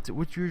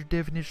 what's your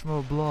definition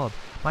of a blob?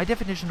 My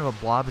definition of a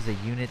blob is a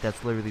unit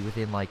that's literally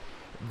within, like,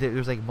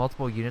 there's like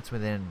multiple units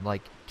within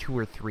like 2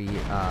 or 3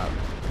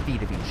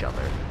 feet of each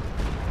other.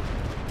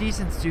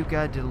 Decent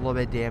Stuka, did a little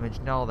bit of damage,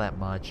 not all that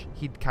much.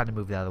 He'd kind of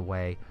moved out of the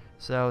way,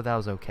 so that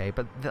was okay.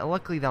 But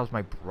luckily that was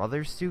my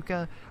brother's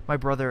Stuka. My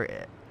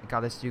brother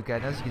got a Stuka,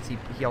 and as you can see,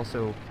 he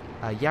also,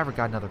 Yaverick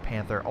got another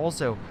Panther.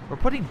 Also, we're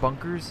putting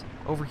bunkers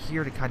over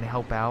here to kind of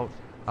help out.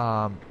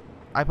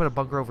 I put a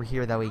bunker over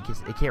here, that way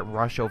it can't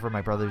rush over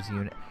my brother's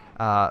unit.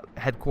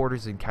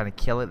 Headquarters and kind of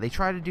kill it. They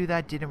tried to do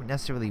that, didn't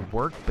necessarily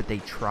work, but they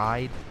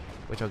tried,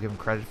 which I'll give them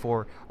credit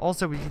for.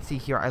 Also, we can see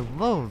here, I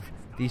love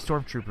these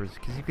stormtroopers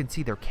because you can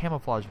see their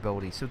camouflage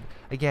ability. So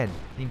again,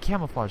 they can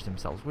camouflage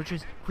themselves, which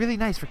is really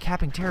nice for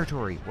capping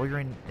territory while you're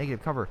in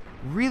negative cover.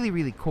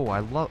 Really cool. I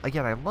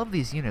love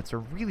these units. They're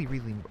really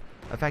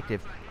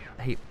effective.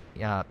 Hey,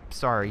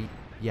 sorry,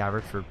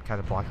 Yaverick, for kind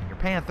of blocking your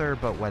Panther,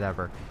 but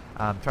whatever.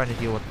 I'm trying to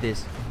deal with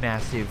this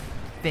massive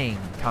thing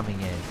coming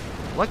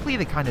in. Luckily,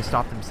 they kind of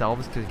stopped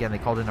themselves because, again, they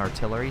called in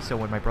artillery. So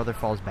when my brother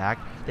falls back,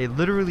 they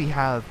literally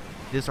have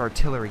this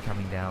artillery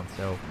coming down.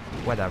 So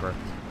whatever.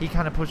 He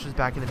kind of pushes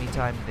back in the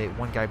meantime.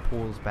 One guy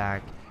pulls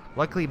back.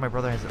 Luckily, my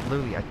brother has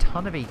literally a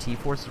ton of AT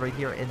forces right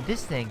here. And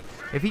this thing,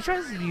 if he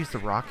tries to use the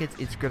rockets,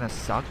 it's going to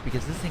suck,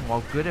 because this thing,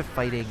 while good at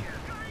fighting,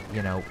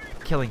 you know,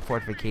 killing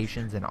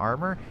fortifications and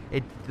armor,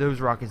 those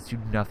rockets do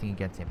nothing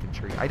against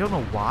infantry. I don't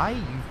know why.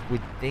 You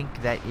would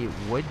think that it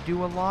would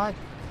do a lot.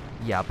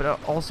 Yeah, but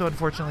also,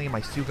 unfortunately,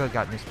 my Stuka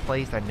got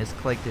misplaced. I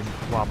misclicked, and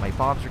while my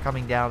bombs were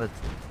coming down,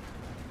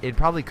 it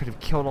probably could have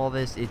killed all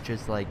this. It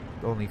just, like,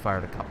 only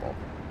fired a couple.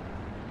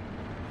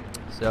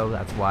 So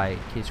that's why, in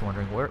case you're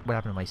wondering, what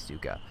happened to my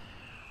Stuka.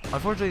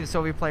 Unfortunately, the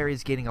Soviet player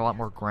is gaining a lot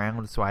more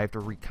ground, so I have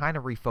to kind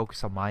of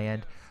refocus on my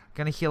end.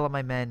 Gonna heal up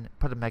my men,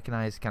 put a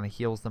mechanized, kind of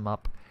heals them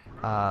up.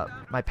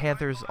 My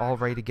Panther's all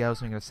ready to go,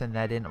 so I'm going to send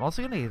that in. I'm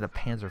also going to get a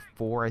Panzer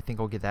IV. I think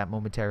I'll get that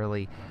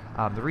momentarily.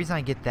 The reason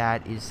I get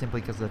that is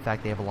simply because of the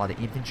fact they have a lot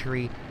of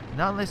infantry,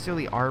 not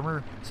necessarily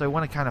armor, so I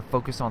want to kind of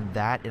focus on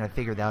that, and I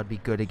figured that would be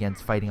good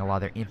against fighting a lot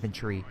of their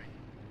infantry.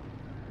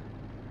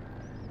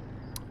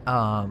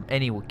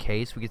 Any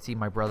case, we could see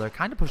my brother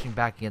kind of pushing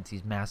back against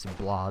these massive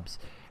blobs.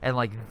 And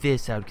like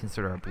this, I would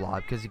consider a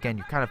blob, because again,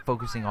 you're kind of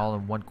focusing all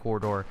in one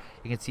corridor.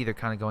 You can see they're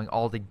kind of going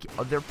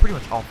they're pretty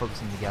much all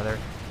focusing together.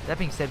 That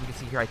being said, we can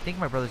see here, I think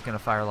my brother's going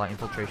to fire a lot of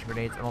infiltration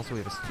grenades, and also we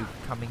have a Stuka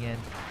coming in.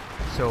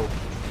 So,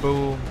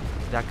 boom,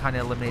 that kind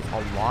of eliminates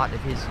a lot of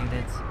his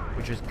units,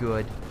 which is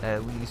good.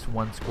 At least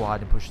one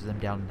squad, and pushes them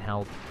down in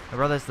health. My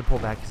brother has to pull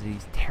back because of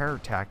these terror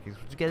tactics,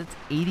 which again,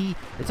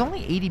 it's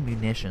only 80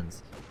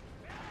 munitions.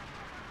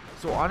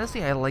 So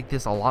honestly, I like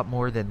this a lot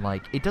more than,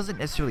 like, it doesn't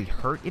necessarily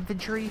hurt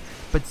infantry,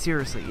 but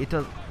seriously, it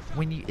does,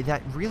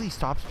 that really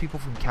stops people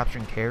from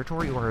capturing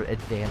territory or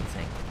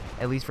advancing,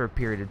 at least for a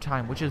period of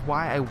time, which is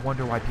why I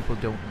wonder why people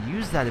don't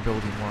use that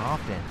ability more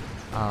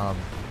often.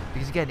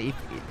 Because again,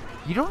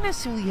 you don't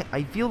necessarily,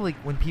 I feel like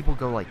when people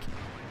go, like,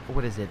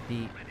 what is it,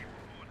 the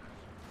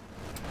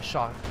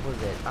shock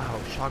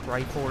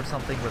rifle or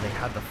something, where they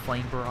have the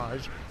flame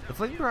barrage. The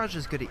flame barrage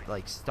is good at,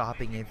 like,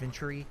 stopping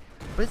infantry,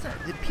 but it's not,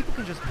 people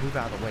can just move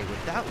out of the way.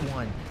 With that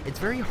one, it's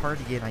very hard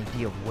to get an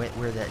idea of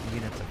where that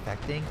unit's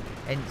affecting,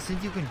 and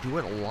since you can do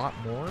it a lot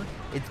more,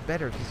 it's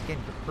better, because again,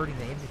 you're hurting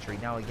the infantry.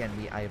 Now again,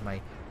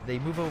 they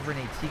move over an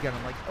AT gun.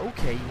 I'm like,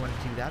 okay, you want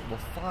to do that? Well,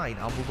 fine,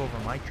 I'll move over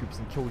my troops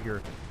and kill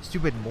your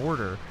stupid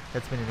mortar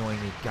that's been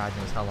annoying me God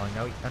knows how long.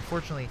 Now,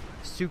 unfortunately,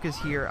 Stuka's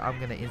here.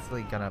 I'm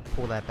instantly gonna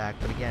pull that back,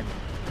 but again,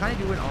 kind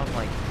of do it on,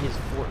 like, his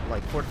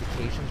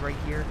fortifications right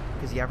here,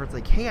 because Yaverick's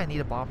like, hey, I need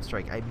a bomb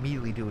strike. I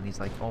immediately do, and he's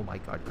like, oh my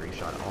god,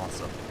 Greyshot,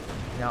 awesome.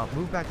 Now,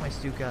 move back my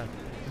Stuka.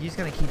 He's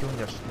gonna keep doing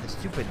the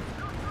stupid,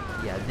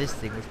 this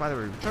thing, which, by the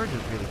way,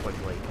 recharges really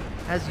quickly.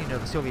 As you know,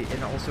 the Soviets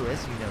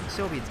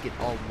get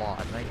a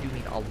lot, and I do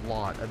mean a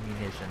lot of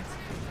munitions,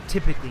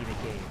 typically in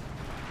a game.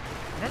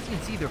 And as you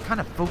can see, they're kind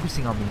of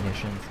focusing on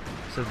munitions,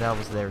 so that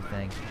was their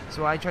thing.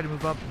 So I tried to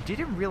move up,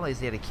 didn't realize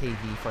they had a KV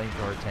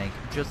flamethrower tank,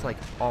 just like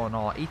all in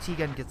all. AT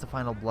gun gets the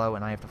final blow,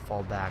 and I have to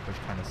fall back, which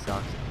kind of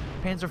sucks.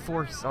 Panzer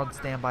IV is on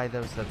standby,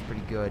 though, so that's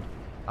pretty good.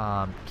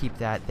 Keep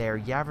that there.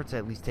 Yaverick's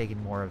at least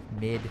taking more of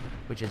mid,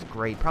 which is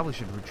great. Probably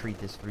should retreat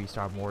this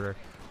 3-star mortar.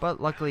 But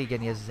luckily,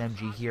 again, he has his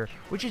MG here,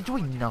 which is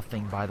doing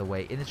nothing, by the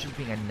way, and it's just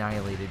being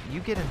annihilated.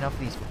 You get enough of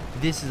these.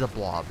 This is a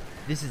blob.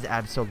 This is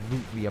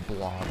absolutely a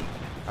blob.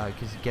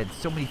 Because, again,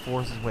 so many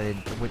forces with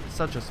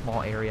such a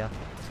small area.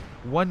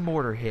 One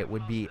mortar hit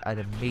would be an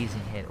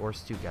amazing hit, or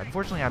Stuka.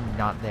 Unfortunately, I'm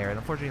not there, and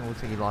unfortunately, it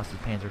looks like he lost his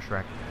Panzer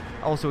Shrek.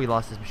 Also, he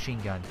lost his machine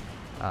gun.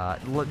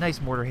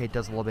 Nice mortar hit,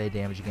 does a little bit of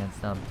damage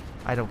against them.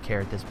 I don't care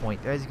at this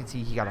point. As you can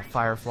see, he got a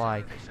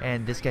Firefly,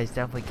 and this guy's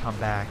definitely come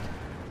back.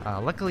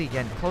 Luckily,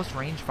 again, close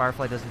range,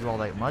 Firefly doesn't do all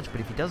that much,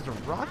 but if he does the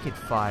rocket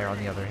fire, on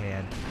the other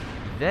hand,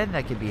 then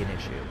that could be an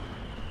issue.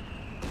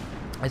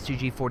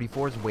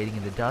 STG-44 is waiting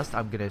in the dust.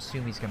 I'm going to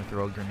assume he's going to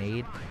throw a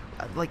grenade.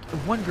 Like,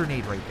 one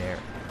grenade right there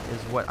is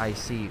what I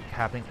see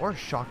happening, or a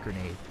shock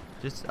grenade.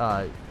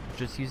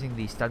 Just using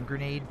the stun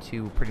grenade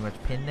to pretty much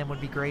pin them would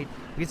be great.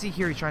 We can see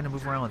here he's trying to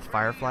move around with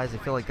Fireflies. I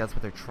feel like that's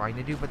what they're trying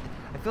to do, but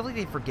I feel like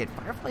they forget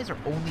Fireflies are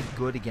only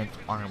good against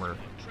armor,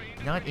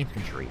 not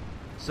infantry.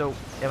 So,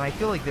 and I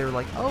feel like they're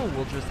like, oh,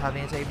 we'll just have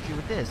anti-infantry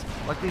with this.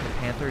 Luckily, the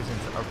Panther's in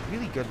a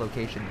really good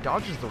location,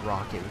 dodges the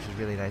rocket, which is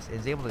really nice, and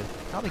is able to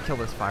probably kill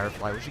this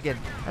Firefly, which again,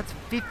 that's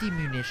 50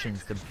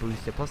 munitions to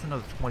boost it, plus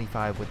another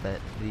 25 with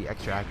the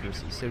extra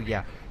accuracy. So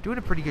yeah, doing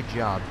a pretty good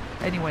job.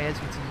 Anyway, as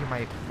you can see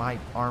here, my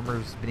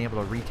armor's been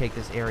able to retake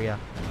this area.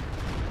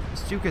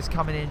 Stuka's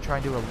coming in,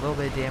 trying to do a little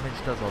bit of damage,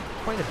 does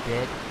quite a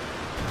bit.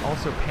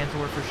 Also,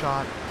 Panzerwerfer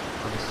shot,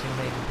 I'm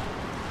assuming.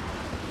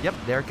 Yep,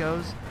 there it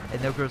goes. And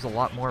there goes a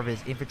lot more of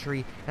his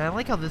infantry. And I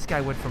like how this guy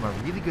went from a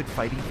really good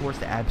fighting force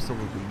to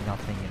absolutely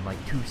nothing in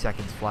like 2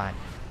 seconds flat.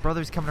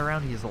 Brother's coming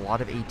around. He has a lot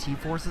of AT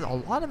forces. A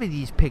lot of it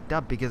he's picked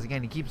up because,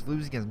 again, he keeps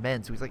losing his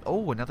men. So he's like,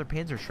 oh, another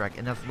Panzerschreck.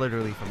 And that's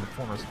literally from the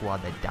former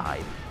squad that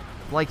died.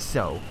 Like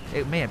so.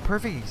 Man,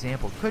 perfect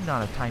example. Could not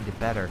have timed it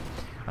better.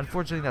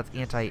 Unfortunately, that's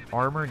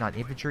anti-armor, not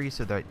infantry,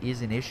 so that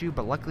is an issue.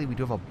 But luckily, we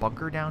do have a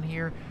bunker down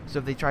here. So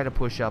if they try to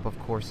push up, of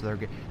course, they're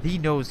good. He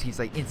knows he's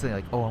like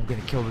instantly like, oh, I'm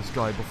going to kill this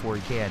guy before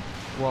he can.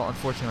 Well,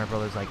 unfortunately, my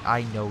brother's like,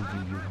 I know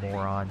you, you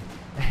moron.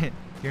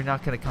 You're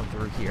not going to come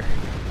through here.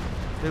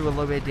 Do a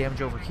little bit of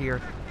damage over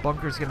here.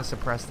 Bunker's going to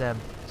suppress them,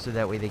 so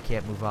that way they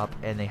can't move up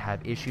and they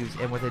have issues.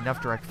 And with enough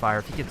direct fire,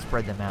 if he can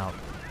spread them out,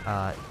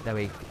 that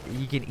way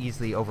he can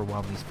easily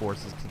overwhelm these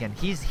forces. Again,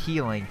 he's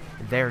healing,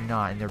 they're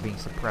not, and they're being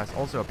suppressed.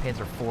 Also, a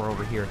Panzer IV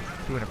over here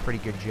doing a pretty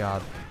good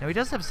job. Now, he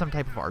does have some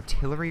type of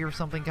artillery or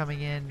something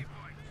coming in.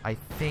 I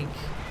think...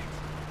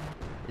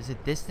 Is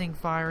it this thing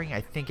firing?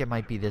 I think it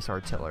might be this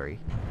artillery.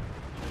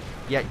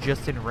 Yeah,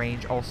 just in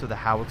range. Also, the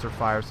howitzer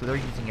fire, so they're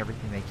using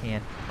everything they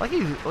can.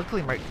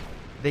 Luckily,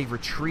 they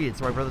retreated,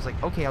 so my brother's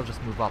like, okay, I'll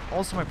just move up.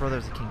 Also, my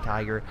brother's a King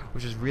Tiger,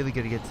 which is really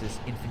good against this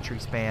infantry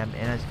spam, and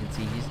as you can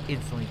see, he's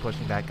instantly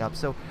pushing back up.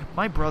 So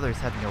my brother's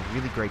having a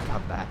really great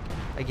comeback.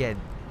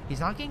 Again, he's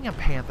not getting a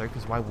Panther,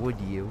 because why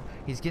would you?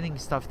 He's getting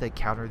stuff that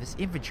counter this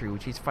infantry,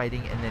 which he's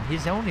fighting, and then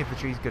his own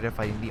infantry is good at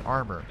fighting the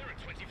armor.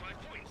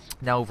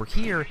 Now, over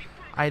here,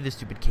 I have the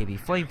stupid KB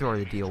flamethrower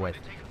to deal with,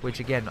 which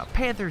again, a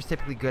Panther is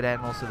typically good at,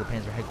 and also the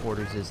Panzer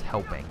headquarters is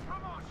helping.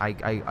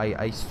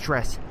 I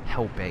stress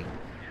helping.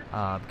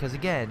 Because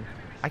again,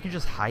 I can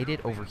just hide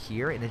it over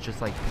here, and it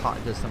just like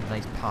does some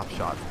nice pop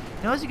shots.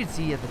 Now, as you can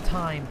see at the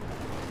time,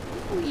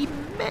 we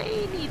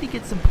may need to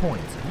get some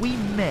points. We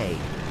may.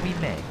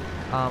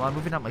 I'm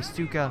moving up my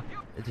Stuka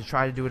to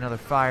try to do another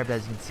fire, but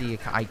as you can see,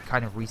 I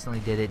kind of recently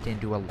did it. Didn't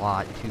do a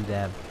lot to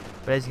them.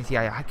 But as you can see,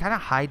 I kind of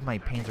hide my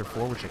Panzer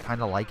IV, which I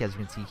kind of like, as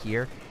you can see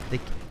here.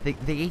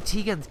 The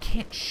AT guns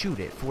can't shoot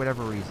it for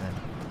whatever reason,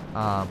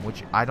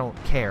 which I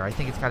don't care. I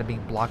think it's kind of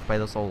being blocked by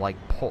this old,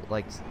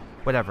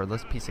 whatever,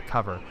 this piece of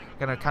cover. I'm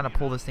gonna kind of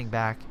pull this thing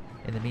back.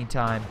 In the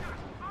meantime,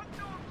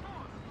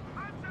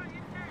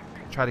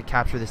 try to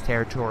capture this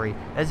territory.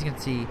 As you can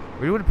see,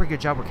 we're doing a pretty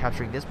good job. We're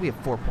capturing this. We have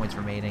 4 points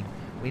remaining.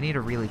 We need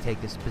to really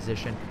take this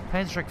position.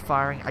 Panzerschreck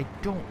firing. I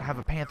don't have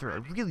a Panther. I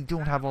really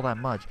don't have all that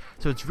much.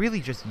 So it's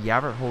really just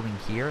Yavert holding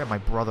here and my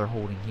brother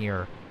holding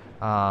here.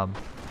 The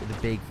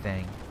big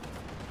thing.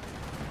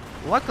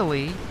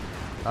 Luckily,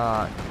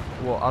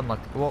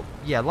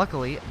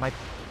 luckily, my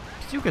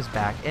Stuka's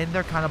back, and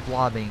they're kind of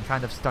blobbing,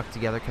 kind of stuck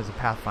together because of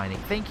pathfinding.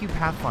 Thank you,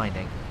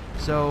 pathfinding.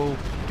 So,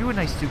 do a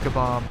nice Stuka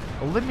bomb,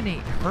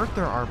 hurt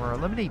their armor,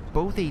 eliminate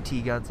both AT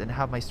guns, and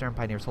have my Stern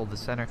Pioneers hold the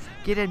center.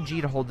 Get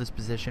MG to hold this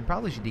position.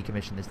 Probably should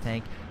decommission this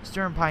tank.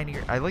 Stern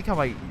Pioneer, I like how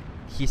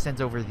he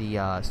sends over the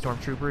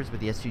Stormtroopers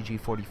with the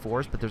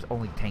STG-44s, but there's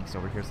only tanks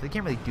over here, so they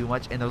can't really do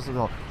much. And those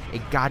little, a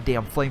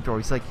goddamn flamethrower.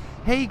 He's like,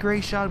 hey,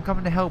 Greyshot, I'm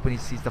coming to help. And he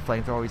sees the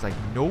flamethrower. He's like,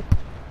 nope,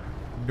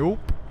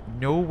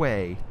 no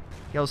way.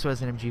 He also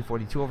has an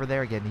MG-42 over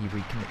there. Again, he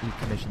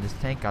recommissioned this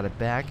tank, got it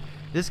back.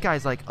 This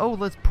guy's like, oh,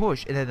 let's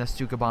push. And then a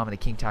Stuka bomb and a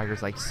King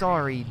Tiger's like,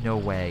 sorry, no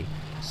way.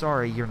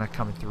 Sorry, you're not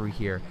coming through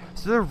here.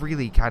 So they're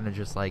really kind of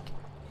just like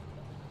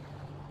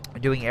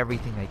doing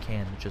everything they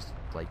can to just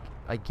like,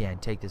 again,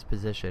 take this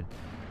position.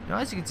 Now,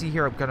 as you can see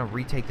here, I'm going to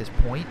retake this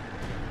point.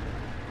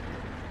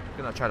 I'm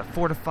going to try to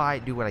fortify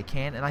it, do what I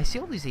can. And I see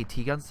all these AT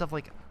guns stuff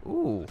like,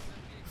 ooh,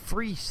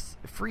 free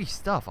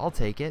stuff. I'll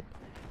take it.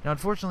 Now,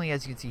 unfortunately,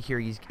 as you can see here,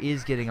 he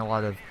is getting a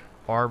lot of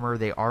armor.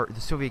 The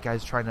Soviet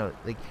guy's trying to,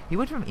 like, he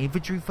went from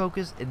infantry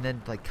focus and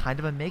then, like, kind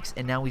of a mix,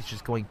 and now he's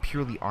just going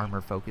purely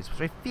armor focus,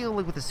 which I feel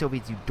like with the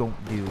Soviets you don't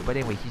do. But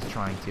anyway, he's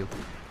trying to.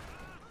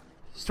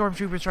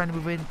 Stormtroopers trying to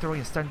move in,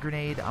 throwing a stun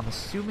grenade. I'm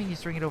assuming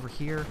he's throwing it over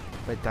here,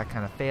 but that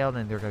kind of failed,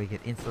 and they're going to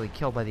get instantly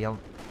killed by the...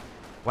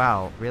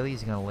 Wow, really? Is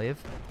he going to live?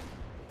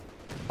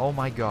 Oh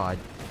my god.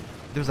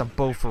 There's a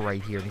Bofor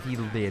right here, and if he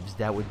lives,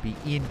 that would be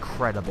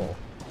incredible.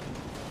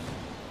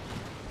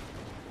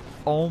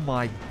 Oh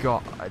my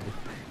god.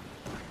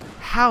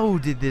 How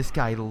did this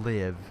guy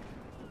live?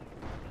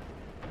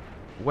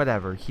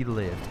 Whatever, he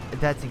lived.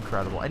 That's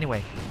incredible.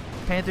 Anyway,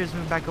 Panthers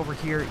moving back over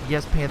here.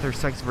 Yes, Panthers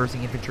sucks versus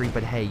infantry,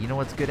 but hey, you know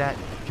what's good at?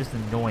 Just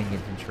annoying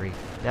infantry.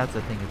 That's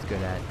the thing it's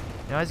good at.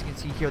 Now, as you can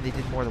see here, they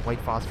did more of the white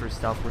phosphorus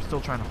stuff. We're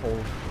still trying to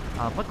hold.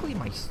 Luckily,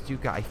 my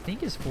Stuka, I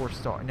think, is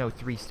 4-star. No,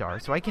 3-star.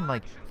 So I can,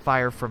 like,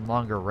 fire from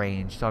longer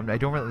range. So I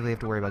don't really have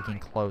to worry about getting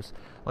close.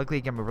 Luckily,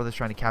 again, my brother's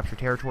trying to capture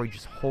territory,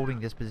 just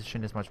holding this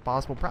position as much as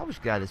possible. Probably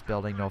should get out of this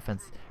building. No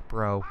offense,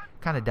 bro.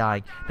 Kind of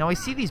dying. Now, I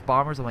see these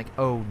bombers. I'm like,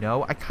 oh,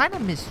 no. I kind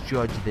of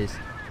misjudged this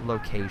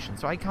location.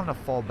 So I kind of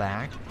fall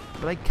back.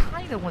 But I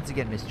kind of, once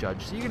again,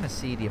 misjudged. So you're going to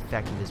see the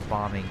effect of this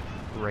bombing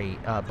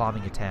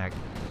attack.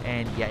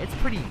 And yeah, it's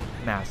pretty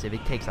massive.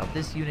 It takes out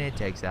this unit,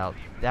 takes out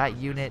that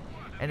unit,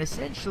 and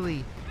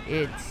essentially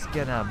it's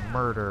gonna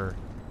murder,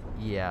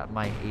 yeah,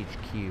 my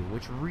HQ,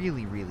 which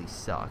really, really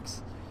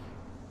sucks.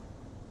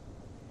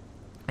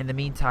 In the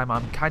meantime,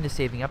 I'm kind of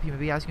saving up. You may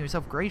be asking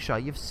yourself, Greyshot,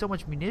 you have so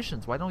much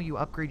munitions. Why don't you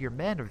upgrade your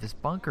men or this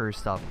bunker or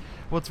stuff?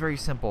 Well, it's very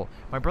simple.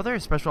 My brother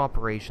has special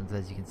operations,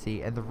 as you can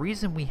see, and the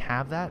reason we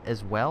have that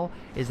as well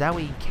is that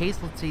way, in case,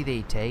 let's say,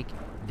 they take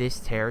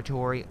this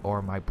territory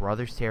or my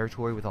brother's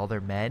territory with all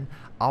their men,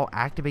 I'll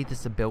activate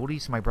this ability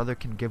so my brother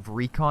can give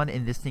recon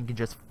and this thing can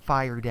just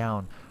fire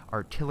down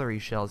artillery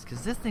shells,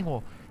 because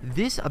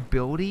this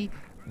ability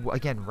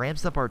again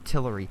ramps up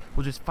artillery,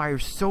 will just fire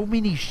so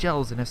many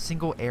shells in a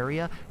single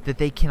area that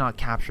they cannot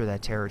capture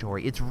that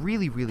territory. It's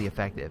really, really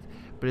effective,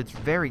 but it's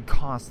very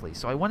costly.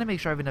 So I want to make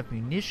sure I have enough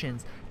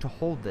munitions to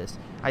hold this.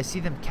 I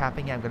see them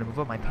capping it. I'm going to move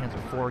up my Panzer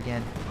IV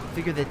again.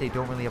 Figure that they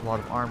don't really have a lot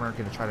of armor.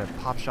 Going to try to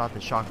pop shot the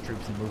shock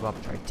troops and move up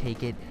and try to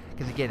take it.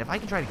 Because again, if I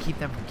can try to keep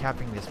them from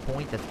capturing this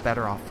point, that's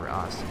better off for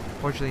us.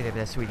 Fortunately, they have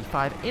an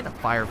Su-85 and a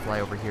Firefly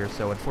over here,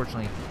 so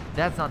unfortunately,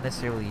 that's not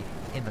necessarily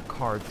in the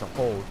cards to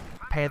hold.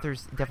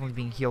 Panthers definitely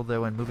being healed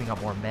though and moving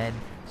up more men,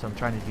 so I'm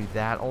trying to do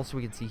that. Also,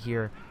 we can see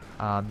here,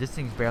 this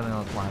thing's barely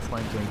on its last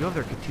line, so we do have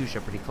their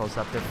Katusha pretty close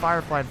up. Their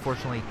Firefly,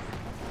 unfortunately,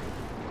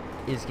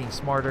 is getting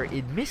smarter.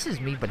 It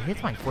misses me, but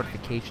hits my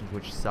fortifications,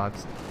 which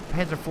sucks.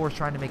 Panzer IV is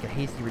trying to make a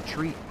hasty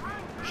retreat.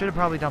 Should have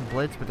probably done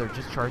Blitz, but they're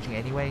just charging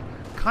anyway.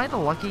 Kind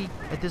of lucky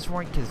at this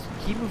point, because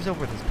he moves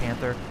over with his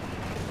Panther.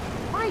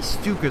 My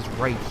Stuka's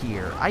right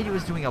here. I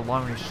was doing a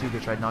long-range Stuka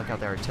to try to knock out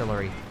their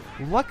artillery.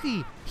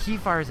 Luckily, he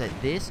fires at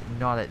this,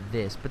 not at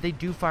this. But they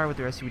do fire with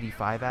their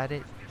Su-85 at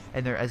it.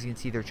 And as you can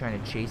see, they're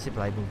trying to chase it,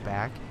 but I move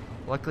back.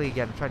 Luckily,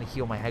 again, I'm trying to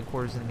heal my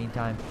headquarters in the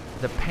meantime.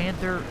 The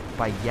Panther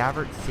by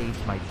Yavert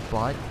saved my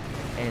butt.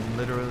 And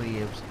literally,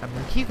 I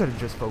mean, he could have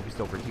just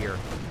focused over here.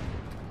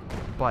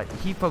 But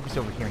he focused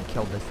over here and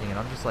killed this thing. And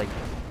I'm just like,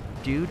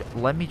 dude,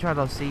 let me try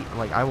to see.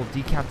 Like, I will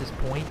decap this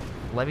point.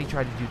 Let me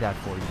try to do that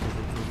for you, because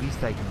it's the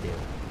least I can do.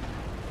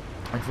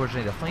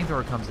 Unfortunately, the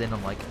flamethrower comes in.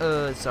 I'm like,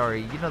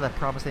 sorry, you know that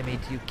promise I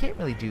made to you? Can't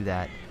really do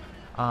that.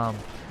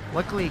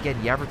 Luckily, again,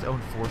 Yavert's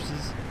own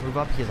forces move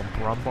up. He has a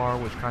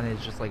Brumbar, which kind of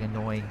is just like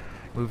annoying.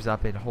 Moves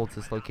up and holds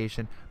this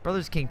location.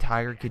 Brother's King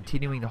Tiger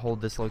continuing to hold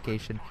this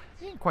location.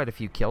 Getting quite a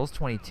few kills,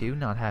 22,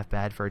 not half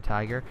bad for a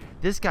Tiger.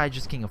 This guy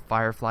just King of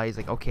Firefly. He's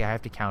like, okay, I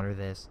have to counter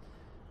this.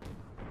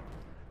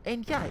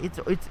 And yeah, it's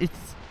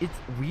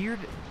weird.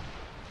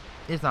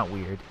 It's not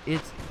weird.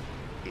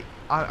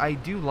 I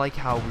do like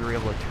how we were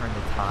able to turn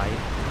the tide.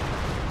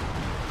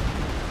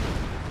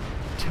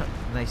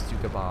 Nice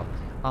Stuka Bob.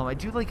 I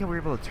do like how we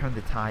were able to turn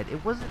the tide.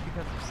 It wasn't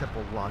because of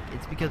simple luck.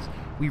 It's because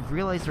we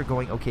realized they're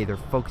going, okay, they're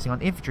focusing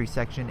on infantry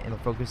section and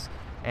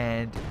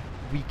and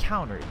we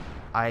countered.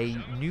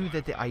 I knew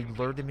that I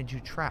lured them into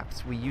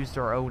traps. We used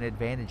our own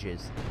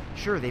advantages.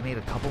 Sure, they made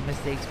a couple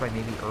mistakes by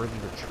maybe early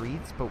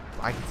retreats, but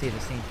I could say the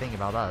same thing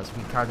about us.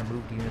 We kind of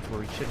moved units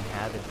where we shouldn't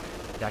have, and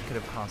that could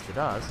have costed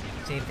us.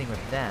 Same thing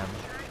with them.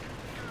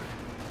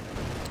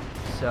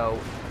 So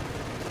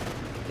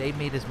they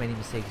made as many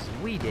mistakes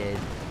as we did.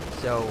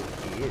 So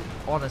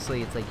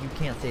honestly, it's like you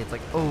can't say it's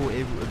like, oh,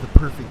 the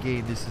perfect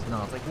game. This is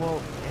not. It's like, well,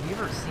 have you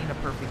ever seen a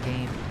perfect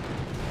game?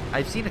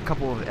 I've seen a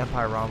couple of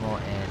Empire Rommel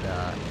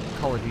and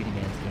Call of Duty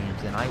Man's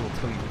games, and I will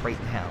tell you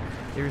right now,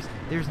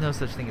 there's no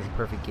such thing as a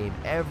perfect game.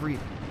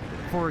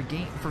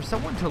 For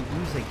someone to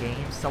lose a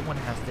game, someone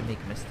has to make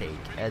a mistake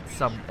at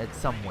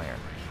somewhere.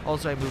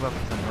 Also, I move up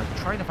because I'm like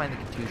trying to find the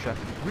Katusha.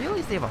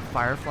 Realize they have a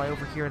Firefly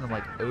over here, and I'm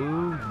like,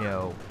 oh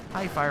no.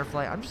 Hi,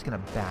 Firefly. I'm just gonna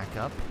back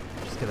up.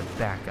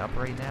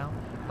 Right now.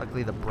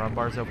 Luckily, the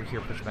Brumbar's over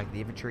here pushing back the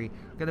infantry.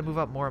 I'm gonna move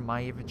up more of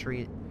my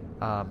infantry.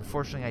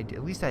 Fortunately,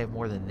 at least I have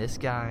more than this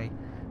guy.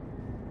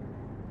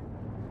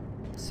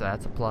 So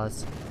that's a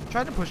plus. I'm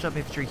trying to push up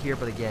infantry here,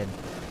 but again,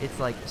 it's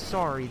like,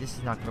 sorry, this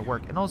is not going to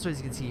work. And also, as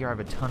you can see here, I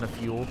have a ton of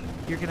fuel.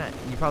 You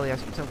probably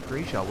ask yourself,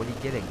 Greyshot, what are you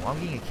getting? Well, I'm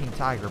getting a King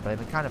Tiger, but I've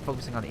been kind of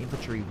focusing on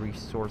infantry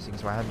resourcing,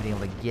 so I haven't been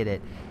able to get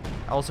it.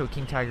 Also,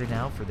 King Tiger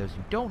now, for those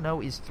who don't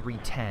know, is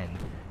 310.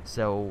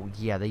 So,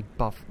 yeah, they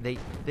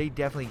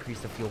definitely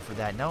increased the fuel for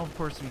that. Now, of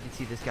course, we can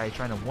see this guy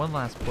trying to one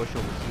last push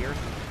over here.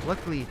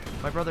 Luckily,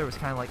 my brother was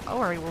kind of like,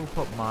 alright, we'll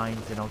put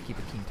mines, and I'll keep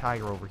a King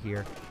Tiger over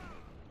here.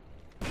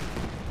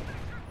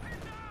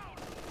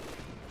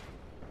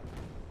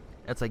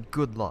 That's like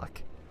good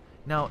luck.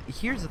 Now,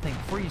 here's the thing.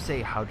 Before you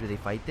say how do they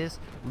fight this,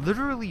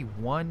 literally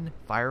one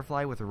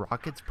Firefly with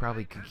rockets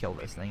probably could kill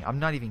this thing. I'm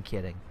not even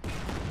kidding.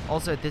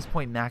 Also, at this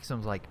point,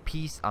 Maxim's like,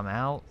 peace, I'm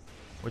out,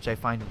 which I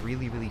find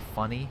really, really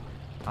funny.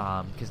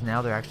 Because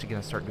now they're actually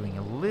going to start doing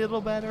a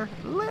little better.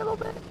 A little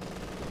bit.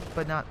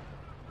 But not.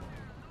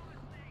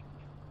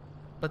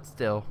 But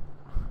still.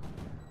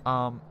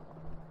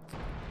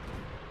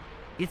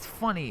 It's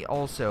funny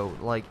also,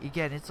 like,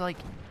 again, it's like,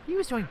 he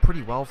was doing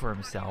pretty well for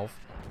himself.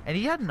 And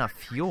he had enough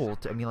fuel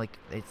to, I mean, like,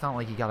 it's not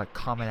like he got a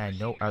comet out of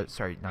nowhere.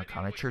 Sorry, not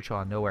comet, Churchill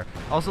out of nowhere.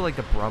 Also, like,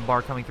 the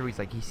Brumbar coming through, he's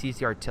like, he sees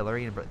the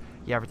artillery, and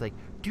Yavert's like,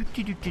 do,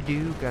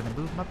 gotta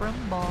move my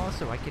Brumbar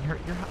so I can hurt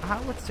your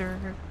howitzer.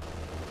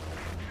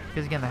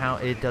 Because, again,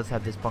 it does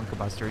have this bunker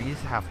buster. He's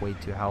halfway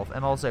to health.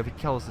 And also, if he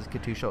kills this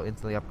Katusha, will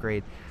instantly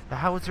upgrade. The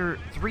howitzer,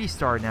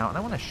 3-star now, and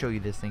I want to show you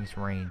this thing's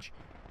range.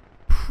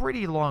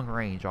 Pretty long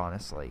range,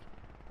 honestly.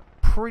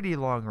 Pretty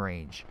long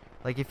range.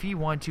 Like, if he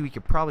wanted to, he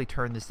could probably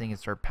turn this thing and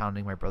start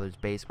pounding my brother's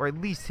base, or at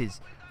least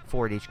his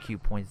forward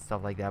HQ points and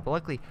stuff like that. But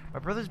luckily, my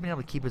brother's been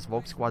able to keep his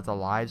Volk squads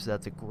alive, so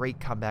that's a great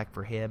comeback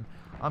for him.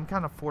 I'm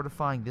kind of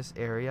fortifying this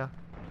area.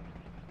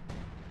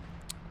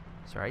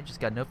 Sorry, I just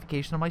got a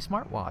notification on my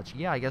smartwatch.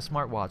 Yeah, I got a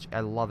smartwatch. I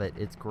love it.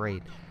 It's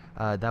great.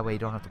 That way, you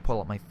don't have to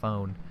pull up my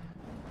phone.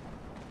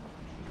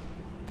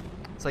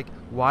 It's like,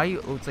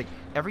 it's like,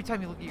 every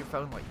time you look at your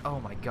phone, like, oh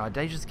my god,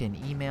 did I just get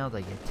an email? Did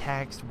I get a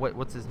text?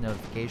 What's this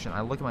notification?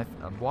 I look at my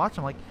watch,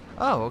 I'm like,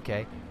 oh,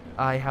 okay.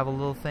 I have a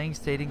little thing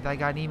stating that I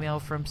got an email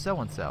from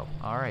so-and-so.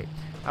 Alright.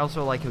 I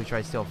also like how we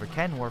try to steal for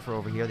Ken Warfare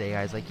over here. The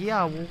AI's like,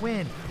 yeah, we'll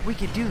win. We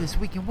can do this.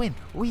 We can win.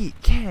 We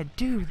can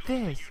do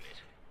this.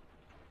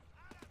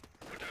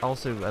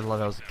 Also, I love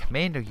how it was a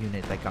commando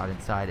unit that got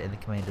inside, and the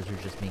commandos are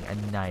just being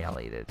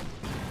annihilated.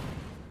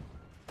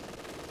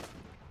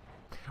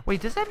 Wait,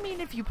 does that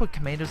mean if you put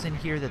commandos in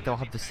here that they'll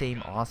have the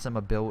same awesome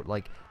ability,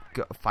 like,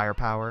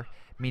 firepower?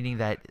 Meaning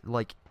that,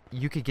 like,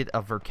 you could get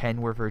a Verken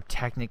Warfare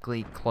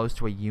technically close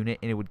to a unit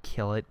and it would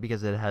kill it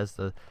because it has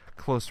the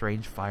close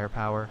range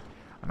firepower?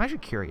 I'm actually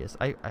curious.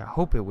 I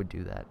hope it would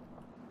do that.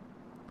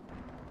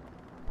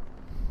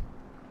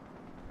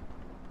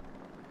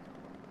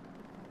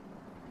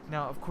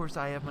 Now, of course,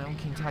 I have my own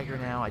King Tiger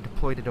now. I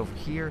deployed it over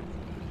here.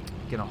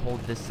 Gonna hold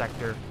this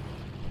sector.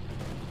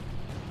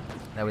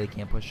 That way they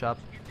can't push up.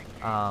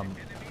 I'm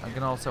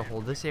gonna also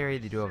hold this area.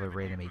 They do have a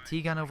random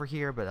AT gun over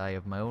here, but I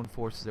have my own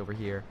forces over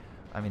here.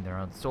 I mean, their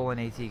own stolen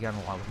AT gun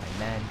along with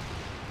my men.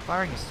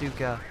 Firing a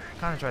Stuka.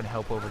 Kind of trying to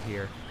help over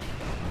here.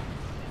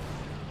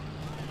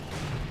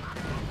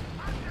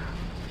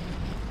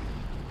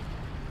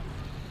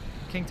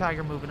 King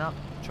Tiger moving up,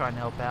 trying to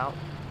help out.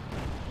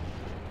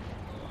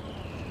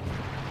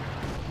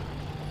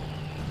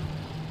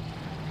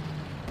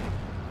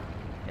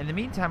 In the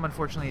meantime,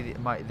 unfortunately,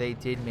 they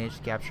did manage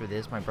to capture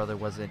this. My brother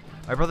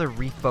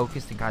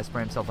refocused and kind of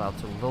spread himself out,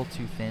 so a little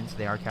too thin, so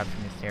they are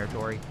capturing this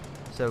territory.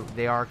 So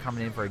they are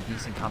coming in for a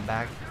decent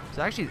comeback.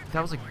 So actually,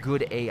 that was a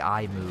good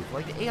AI move.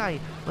 Like, the AI,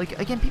 like,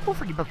 again, people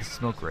forget about the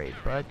smoke raid,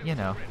 but, you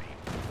know.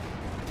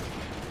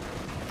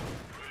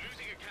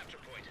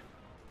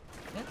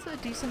 That's a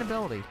decent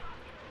ability.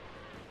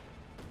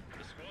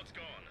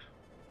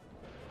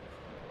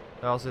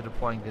 They're also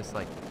deploying this,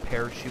 like,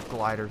 parachute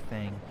glider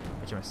thing,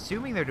 which I'm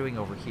assuming they're doing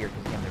over here,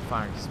 because, again, they're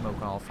firing smoke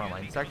on all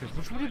frontline sectors,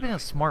 which would have been a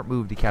smart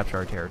move to capture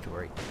our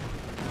territory.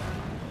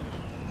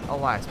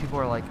 Alas, people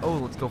are like, oh,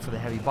 let's go for the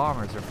heavy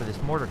bombers, or for this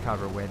mortar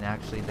cover, when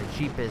actually the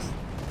cheapest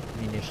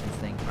munitions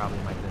thing probably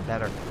might have been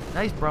better.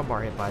 Nice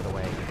Brumbar hit, by the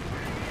way.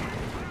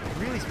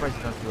 Really surprised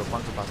they don't do a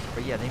bunker buster,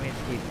 but yeah, they managed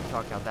to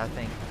talk out that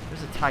thing.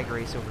 There's a Tiger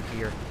Ace over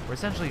here. We're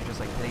essentially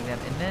just, like, hitting them,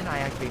 and then I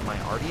activate my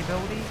Arty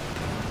ability,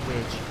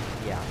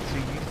 which... yeah, so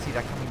you can see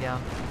that coming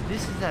down.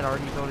 This is that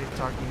Arty ability I'm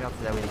talking about,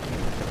 so that way they can't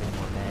push up any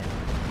more men.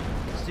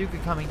 Stuka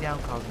coming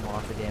down, causing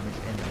lots of damage,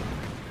 and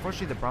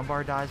unfortunately the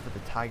Brumbar dies, but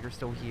the Tiger's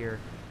still here.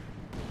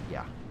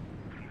 Yeah.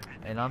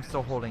 And I'm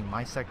still holding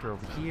my sector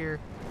over here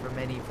for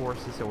many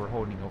forces, so we're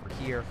holding over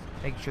here,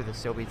 making sure the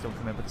Soviets don't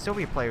come in, but the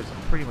Soviet players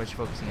are pretty much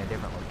focusing on a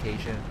different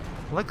location.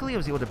 Luckily, I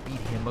was able to beat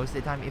him most of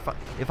the time.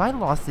 If I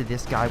lost to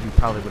this guy, we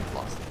probably would have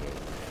lost the game.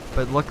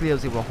 But luckily, I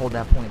was able to hold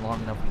that point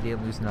long enough, we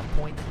didn't lose enough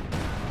points,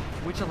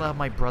 which allowed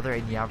my brother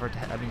and Yavor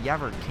to, I mean,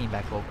 Yavor came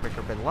back a little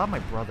quicker, but allowed my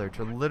brother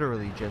to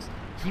literally just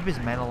keep his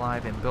men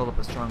alive and build up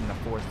a strong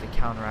enough force to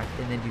counteract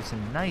and then do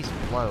some nice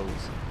blows.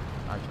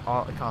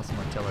 Awesome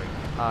artillery.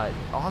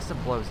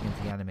 Awesome blows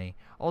against the enemy.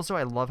 Also,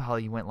 I love how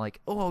he went like,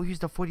 oh, I'll use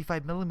the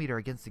 45mm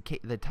against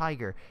the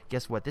Tiger.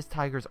 Guess what? This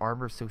Tiger's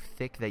armor is so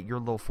thick that your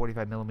little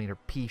 45mm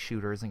pea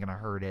shooter isn't going to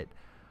hurt it.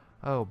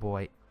 Oh,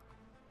 boy.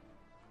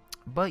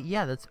 But,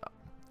 yeah, that's...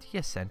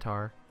 yeah,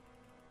 Centaur.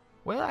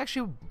 Well,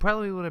 actually,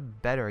 probably would have been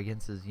better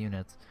against his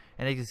units.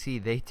 And as you can see,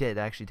 they did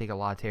actually take a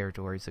lot of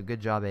territory, so good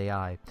job,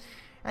 AI.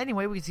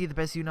 Anyway, we can see the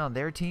best unit on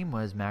their team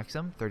was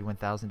Maxim,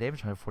 31,000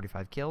 damage,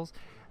 145 kills.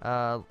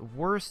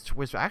 Worst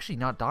was actually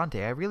not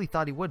Dante. I really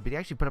thought he would, but he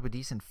actually put up a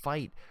decent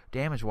fight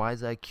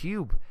damage-wise.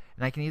 Cube,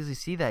 and I can easily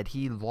see that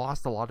he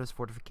lost a lot of his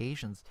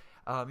fortifications.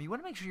 You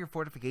want to make sure your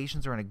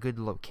fortifications are in a good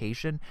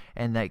location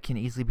and that can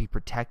easily be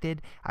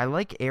protected. I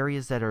like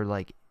areas that are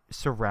like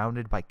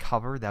surrounded by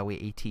cover. That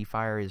way AT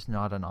fire is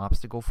not an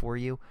obstacle for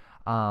you.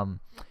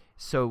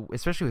 So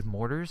especially with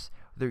mortars,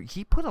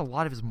 he put a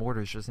lot of his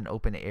mortars just in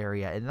open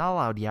area, and that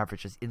allowed Yavr to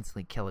just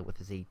instantly kill it with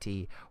his AT,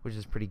 which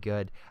is pretty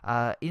good.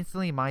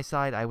 Instantly, my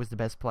side, I was the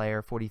best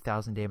player,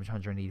 40,000 damage,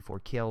 184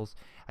 kills.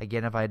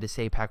 Again, if I had to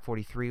say, Pack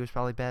 43 was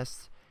probably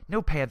best.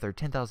 No Panther,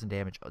 10,000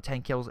 damage,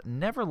 10 kills,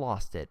 never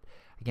lost it.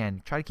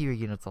 Again, try to keep your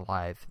units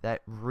alive.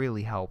 That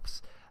really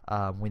helps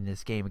win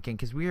this game again,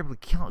 because we were able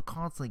to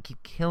constantly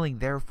keep killing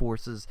their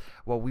forces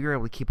while we were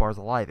able to keep ours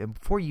alive. And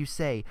before you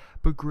say,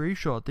 but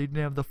Greyshot, they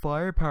didn't have the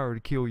firepower to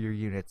kill your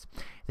units.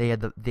 They had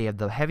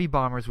the heavy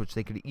bombers, which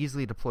they could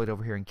easily deployed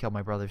over here and kill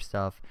my brother's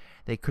stuff.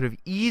 They could have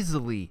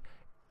easily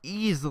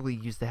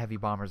used the heavy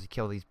bombers to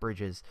kill these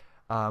bridges.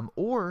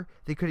 Or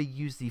they could have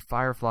used the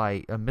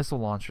Firefly missile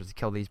launchers to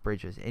kill these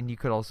bridges. And you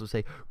could also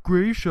say,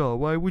 Greyshot,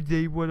 why would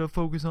they want to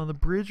focus on the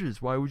bridges?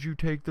 Why would you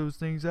take those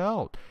things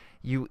out?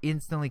 You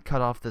instantly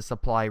cut off the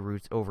supply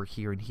routes over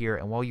here and here.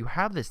 And while you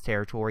have this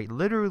territory,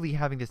 literally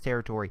having this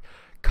territory,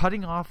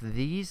 cutting off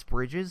these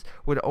bridges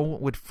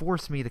would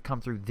force me to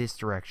come through this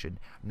direction,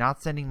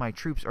 not sending my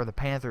troops or the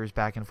Panthers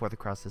back and forth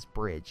across this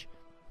bridge.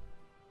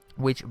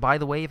 Which, by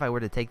the way, if I were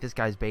to take this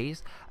guy's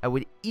base, I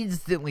would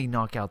instantly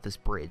knock out this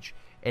bridge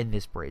and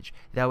this bridge.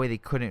 That way they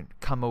couldn't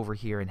come over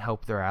here and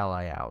help their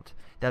ally out.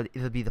 That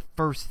would be the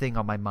first thing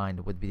on my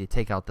mind, would be to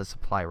take out the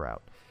supply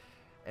route.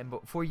 And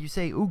before you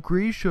say, oh,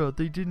 Greyshot,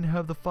 they didn't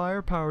have the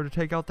firepower to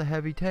take out the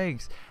heavy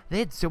tanks. They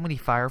had so many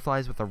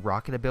Fireflies with a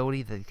rocket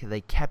ability that they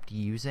kept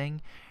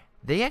using.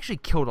 They actually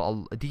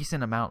killed a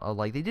decent amount of,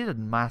 like, they did a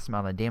mass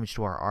amount of damage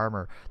to our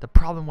armor. The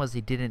problem was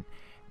they didn't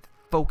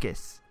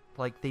focus.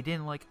 Like, they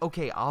didn't, like,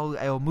 okay,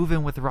 I'll move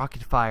in with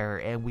rocket fire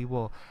and we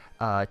will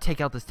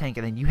take out this tank,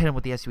 and then you hit him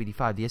with the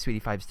Su-85. The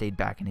Su-85 stayed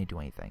back and didn't do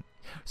anything.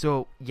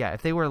 So, yeah,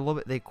 if they were a little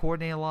bit, they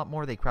coordinated a lot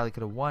more, they probably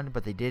could have won,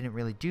 but they didn't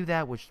really do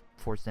that, which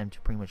forced them to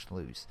pretty much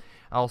lose.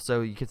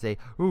 Also, you could say,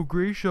 oh,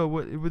 Greyshot,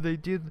 what they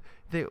did,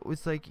 it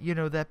was like, you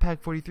know, that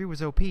Pack 43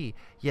 was OP.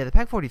 Yeah, the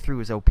Pack 43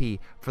 was OP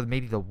for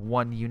maybe the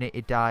one unit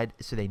it died,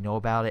 so they know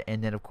about it,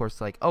 and then, of course,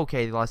 like,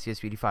 okay, they lost the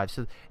Su-85,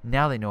 so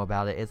now they know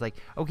about it. It's like,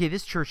 okay,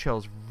 this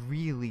Churchill's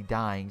really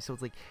dying, so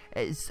it's like,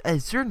 at a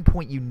certain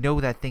point, you know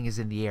that thing is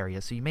in the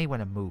area, so you may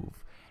want to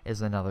move.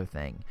 Is another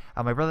thing.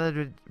 My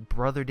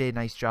brother did a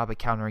nice job at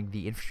countering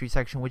the infantry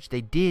section, which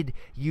they did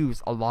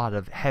use a lot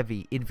of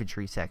heavy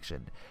infantry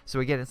section. So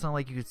again, it's not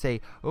like you could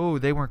say, oh,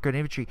 they weren't good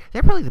infantry.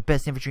 They're probably the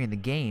best infantry in the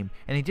game,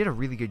 and they did a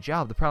really good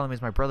job. The problem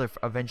is my brother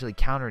eventually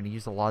countered and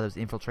used a lot of those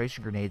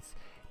infiltration grenades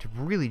to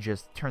really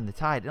just turn the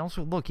tide. And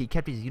also, look, he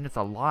kept his units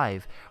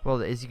alive.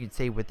 Well, as you could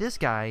say with this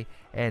guy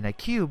and a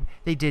cube,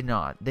 they did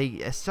not. They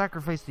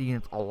sacrificed the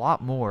units a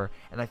lot more,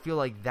 and I feel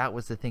like that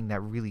was the thing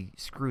that really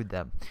screwed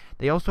them.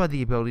 They also had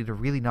the ability to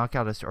really knock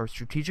out our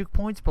strategic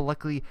points, but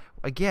luckily,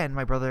 again,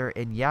 my brother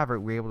and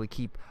Yavr were able to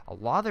keep a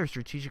lot of their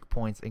strategic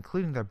points,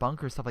 including their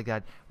bunkers, stuff like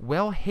that,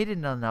 well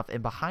hidden enough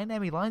and behind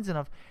enemy lines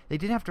enough, they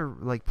didn't have to,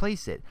 like,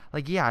 place it.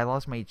 Like, yeah, I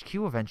lost my HQ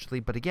eventually,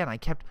 but again, I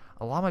kept,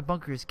 a lot of my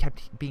bunkers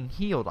kept being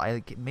healed.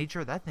 I made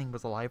sure that thing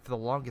was alive for the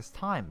longest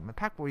time. My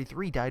Pack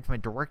 43 died from a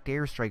direct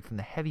airstrike from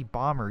the heavy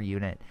bomber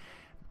unit.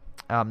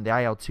 The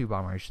IL-2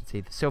 bomber, I should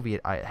say, the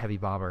Soviet heavy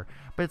bomber.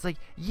 But it's like,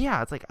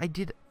 yeah, it's like I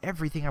did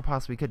everything I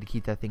possibly could to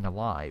keep that thing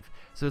alive.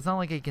 So it's not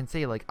like I can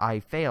say, like, I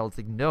failed. It's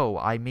like, no,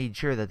 I made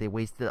sure that they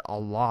wasted a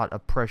lot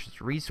of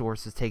precious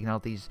resources taking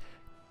out these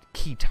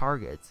key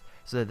targets.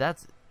 So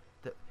that's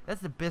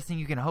the best thing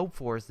you can hope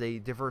for, is they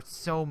divert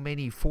so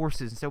many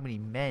forces and so many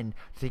men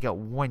to take out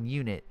one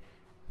unit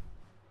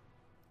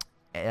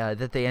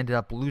that they ended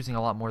up losing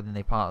a lot more than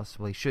they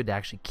possibly should to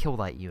actually kill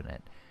that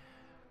unit.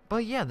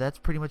 But yeah, that's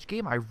pretty much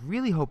game. I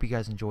really hope you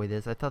guys enjoy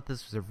this. I thought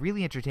this was a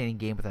really entertaining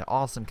game with an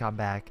awesome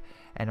comeback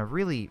and a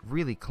really,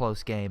 really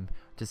close game,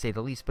 to say the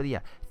least. But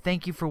yeah,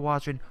 thank you for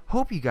watching.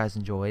 Hope you guys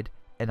enjoyed,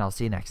 and I'll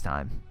see you next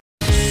time.